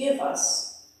hearts and give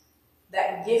us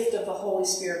that gift of the Holy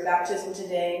Spirit baptism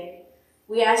today.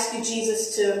 We ask you,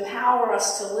 Jesus, to empower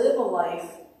us to live a life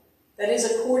that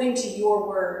is according to your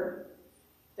word,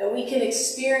 that we can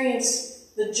experience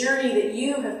the journey that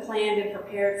you have planned and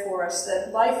prepared for us,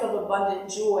 that life of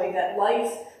abundant joy, that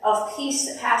life of peace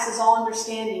that passes all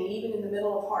understanding, even in the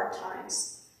middle of hard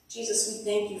times. Jesus, we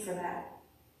thank you for that.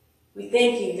 We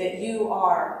thank you that you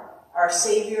are our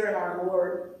Savior and our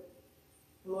Lord.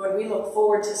 Lord, we look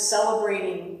forward to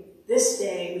celebrating this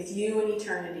day with you in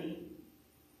eternity.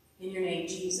 In your name,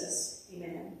 Jesus.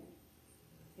 Amen.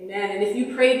 Amen. And if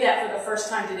you prayed that for the first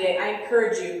time today, I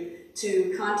encourage you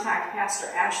to contact Pastor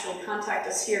Ashley. Contact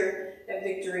us here at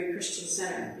Victory Christian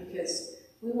Center, because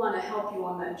we want to help you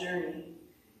on that journey.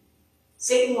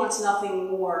 Satan wants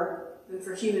nothing more than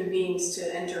for human beings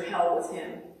to enter hell with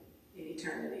him in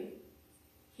eternity.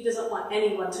 He doesn't want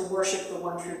anyone to worship the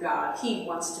one true God. He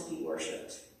wants to be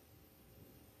worshipped.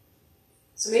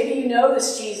 So maybe you know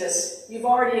this Jesus. You've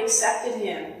already accepted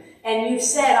him. And you've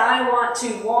said, I want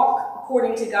to walk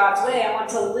according to God's way. I want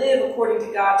to live according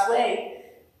to God's way.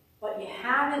 But you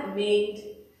haven't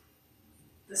made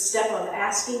the step of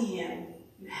asking him.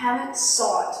 You haven't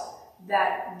sought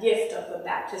that gift of the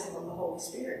baptism of the Holy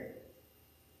Spirit.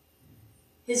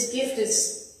 His gift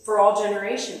is for all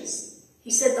generations.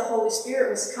 He said the Holy Spirit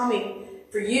was coming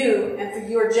for you and for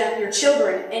your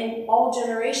children and all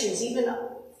generations, even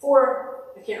for,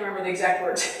 I can't remember the exact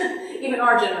words, even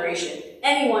our generation.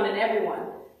 Anyone and everyone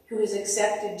who has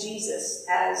accepted Jesus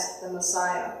as the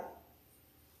Messiah.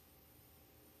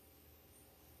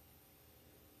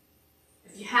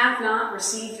 If you have not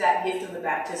received that gift of the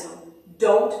baptism,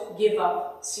 don't give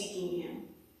up seeking him.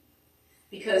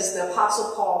 Because the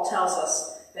Apostle Paul tells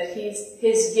us that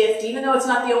his gift, even though it's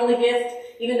not the only gift,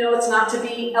 even though it's not to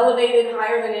be elevated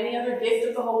higher than any other gift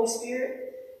of the Holy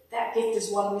Spirit, that gift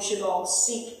is one we should all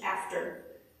seek after.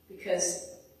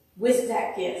 Because with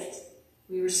that gift,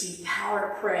 we receive power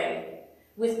to pray.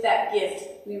 With that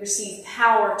gift, we receive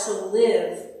power to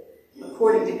live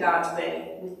according to God's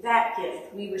way. With that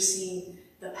gift, we receive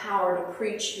the power to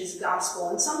preach his gospel.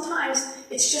 And sometimes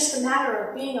it's just a matter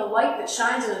of being a light that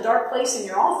shines in a dark place in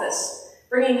your office,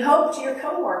 bringing hope to your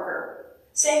coworker,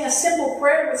 saying a simple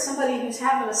prayer with somebody who's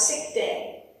having a sick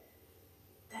day.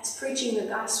 That's preaching the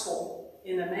gospel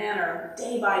in a manner,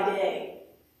 day by day,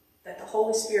 that the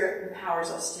Holy Spirit empowers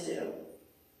us to do.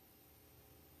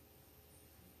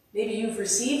 Maybe you've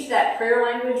received that prayer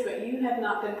language, but you have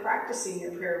not been practicing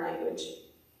your prayer language.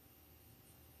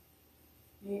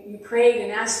 You prayed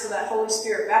and asked for that Holy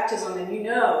Spirit baptism, and you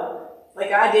know,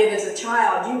 like I did as a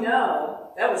child, you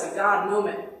know that was a God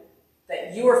moment.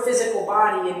 That your physical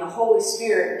body and the Holy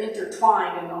Spirit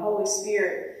intertwined, and the Holy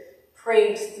Spirit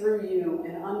prayed through you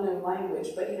in unknown language,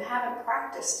 but you haven't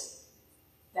practiced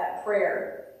that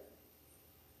prayer.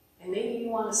 And maybe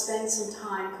you want to spend some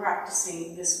time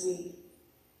practicing this week,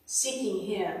 seeking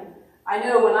him. I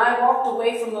know when I walked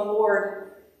away from the Lord,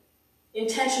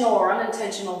 intentional or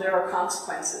unintentional, there are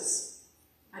consequences.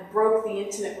 I broke the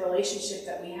intimate relationship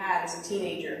that we had as a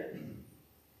teenager.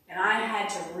 And I had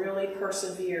to really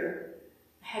persevere.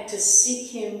 I had to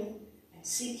seek him and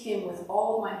seek him with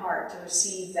all of my heart to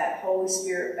receive that Holy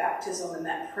Spirit baptism and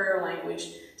that prayer language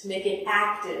to make it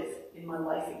active in my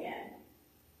life again.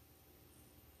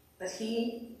 But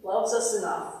he loves us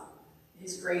enough.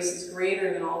 His grace is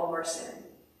greater than all of our sin.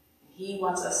 He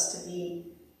wants us to be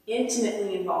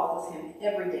intimately involved with him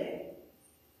every day.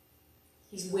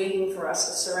 He's waiting for us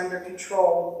to surrender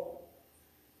control,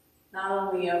 not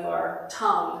only of our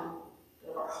tongue, but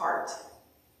of our heart.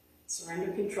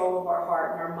 Surrender control of our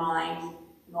heart and our mind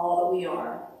and all that we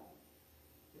are.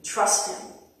 And trust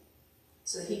him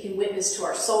so that he can witness to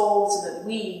our souls, so that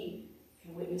we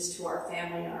can witness to our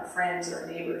family and our friends and our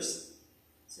neighbors,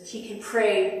 so that he can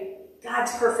pray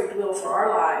God's perfect will for our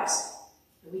lives,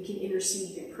 and we can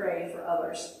intercede and pray for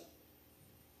others.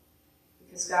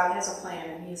 Because God has a plan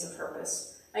and he has a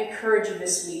purpose. I encourage you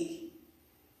this week,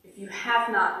 if you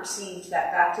have not received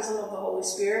that baptism of the Holy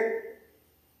Spirit,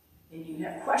 and you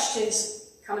have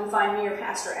questions, come and find me or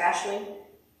Pastor Ashley.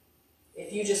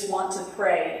 If you just want to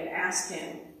pray and ask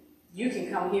him, you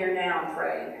can come here now and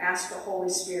pray and ask the Holy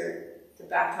Spirit to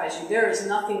baptize you. There is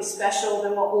nothing special.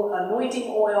 The anointing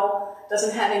oil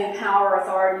doesn't have any power or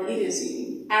authority. It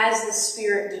is as the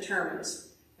Spirit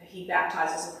determines that he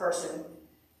baptizes a person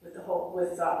with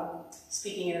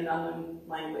speaking in an unknown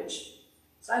language.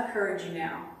 So I encourage you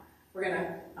now. We're going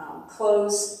to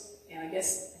close, and I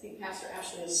think Pastor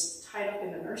Ashley is tied up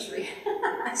in the nursery.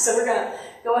 So we're going to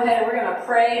go ahead and we're going to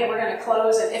pray and we're going to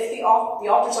close. And if the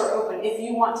altars are open, if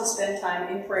you want to spend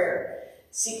time in prayer,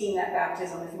 seeking that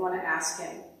baptism, if you want to ask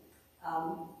him,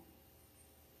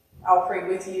 I'll pray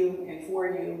with you and for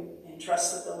you and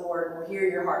trust that the Lord will hear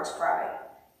your heart's cry,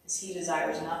 as he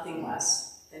desires nothing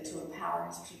less than to empower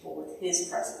his people with his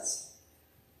presence.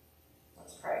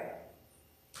 Let's pray.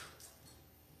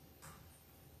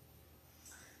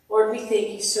 Lord, we thank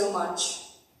you so much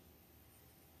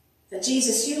that,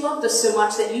 Jesus, you loved us so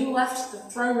much that you left the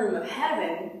throne room of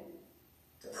heaven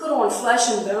to put on flesh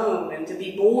and bone and to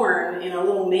be born in a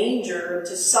little manger,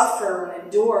 to suffer and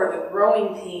endure the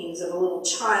growing pains of a little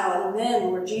child, and then,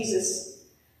 Lord Jesus,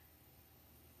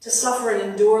 to suffer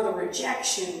and endure the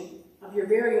rejection of your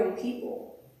very own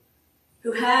people,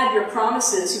 who had your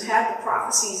promises, who had the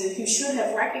prophecies, and who should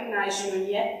have recognized you, and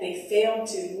yet they failed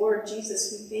to. Lord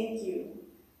Jesus, we thank you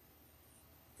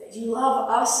that you love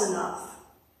us enough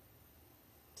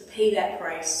to pay that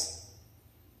price.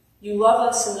 You love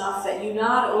us enough that you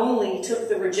not only took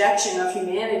the rejection of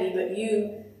humanity, but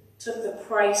you took the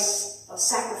price of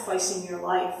sacrificing your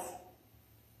life.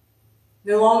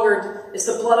 No longer is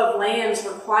the blood of lambs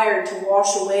required to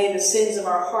wash away the sins of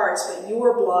our hearts, but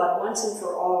your blood, once and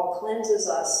for all, cleanses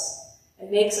us and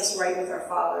makes us right with our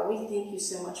Father. We thank you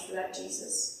so much for that,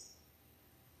 Jesus.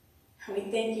 And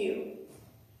we thank you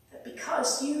that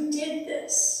because you did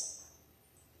this,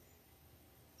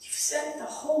 you've sent the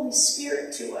Holy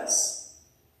Spirit to us.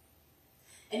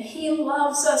 And he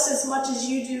loves us as much as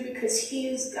you do because he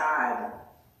is God.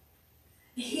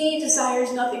 He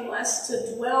desires nothing less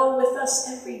to dwell with us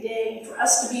every day, for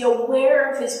us to be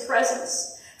aware of his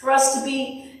presence, for us to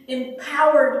be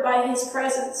empowered by his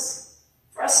presence,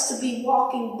 for us to be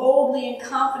walking boldly and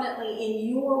confidently in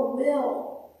your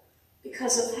will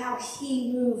because of how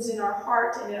he moves in our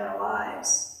heart and in our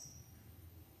lives.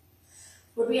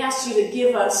 Lord, we ask you to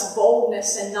give us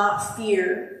boldness and not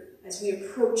fear as we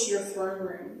approach your throne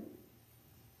room.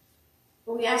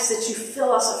 Lord, we ask that you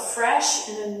fill us afresh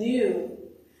and anew,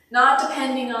 not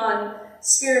depending on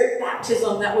Spirit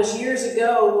baptism that was years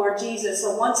ago, Lord Jesus,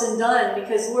 a once and done,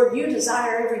 because, Lord, you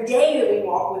desire every day that we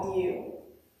walk with you.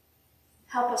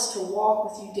 Help us to walk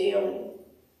with you daily.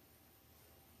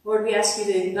 Lord, we ask you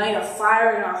to ignite a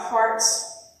fire in our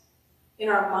hearts, in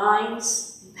our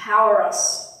minds, empower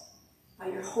us by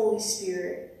your Holy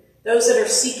Spirit. Those that are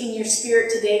seeking your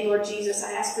Spirit today, Lord Jesus,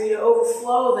 I ask for you to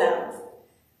overflow them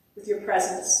with your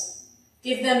presence.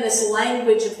 Give them this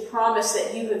language of promise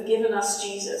that you have given us,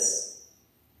 Jesus.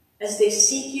 As they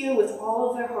seek you with all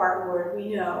of their heart, Lord,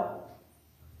 we know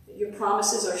that your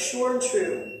promises are sure and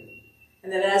true,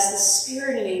 and that as the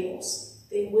Spirit enables,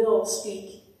 they will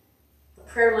speak the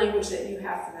prayer language that you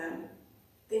have for them.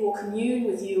 They will commune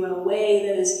with you in a way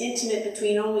that is intimate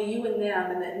between only you and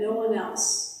them, and that no one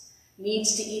else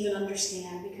needs to even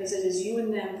understand, because it is you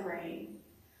and them praying.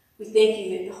 We thank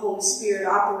you that the Holy Spirit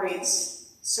operates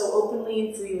so openly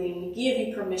and freely, and we give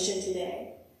you permission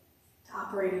today to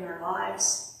operate in our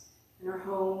lives, in our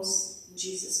homes, in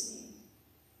Jesus'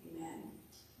 name. Amen.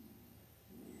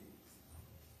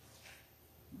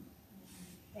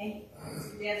 Amen. Thank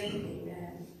you, Debbie.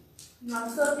 Amen.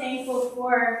 I'm so thankful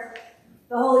for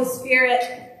the Holy Spirit,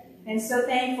 and so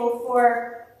thankful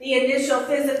for the initial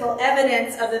physical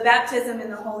evidence of the baptism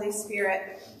in the Holy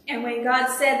Spirit. And when God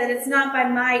said that it's not by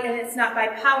might and it's not by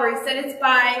power, he said it's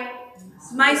by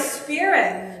my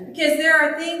Spirit. Because there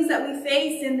are things that we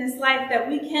face in this life that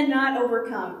we cannot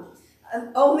overcome.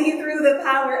 Only through the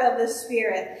power of the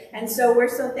Spirit. And so we're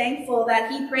so thankful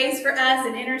that he prays for us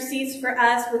and intercedes for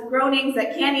us with groanings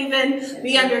that can't even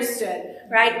be understood.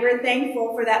 Right? We're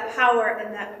thankful for that power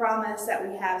and that promise that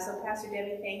we have. So Pastor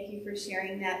Debbie, thank you for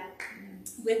sharing that.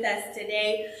 with us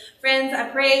today. Friends, I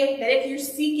pray that if you're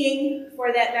seeking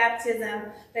for that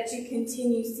baptism, that you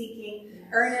continue seeking,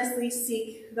 earnestly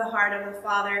seek the heart of the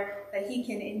Father, that he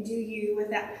can endue you with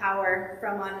that power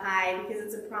from on high, because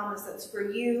it's a promise that's for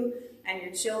you and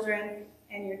your children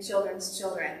and your children's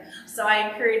children. So I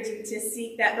encourage you to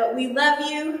seek that. But we love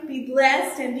you. Be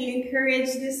blessed and be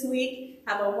encouraged this week.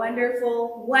 Have a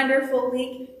wonderful, wonderful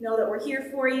week. Know that we're here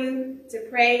for you to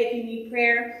pray. If you need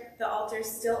prayer, the altar's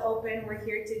still open. We're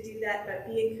here to do that. But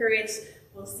be encouraged.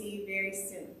 We'll see you very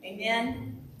soon.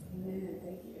 Amen. Amen.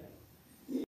 Thank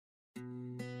you.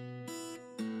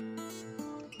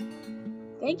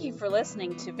 Thank you for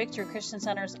listening to Victory Christian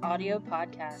Center's audio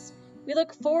podcast. We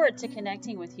look forward to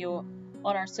connecting with you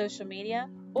on our social media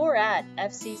or at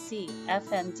fccfmd.com.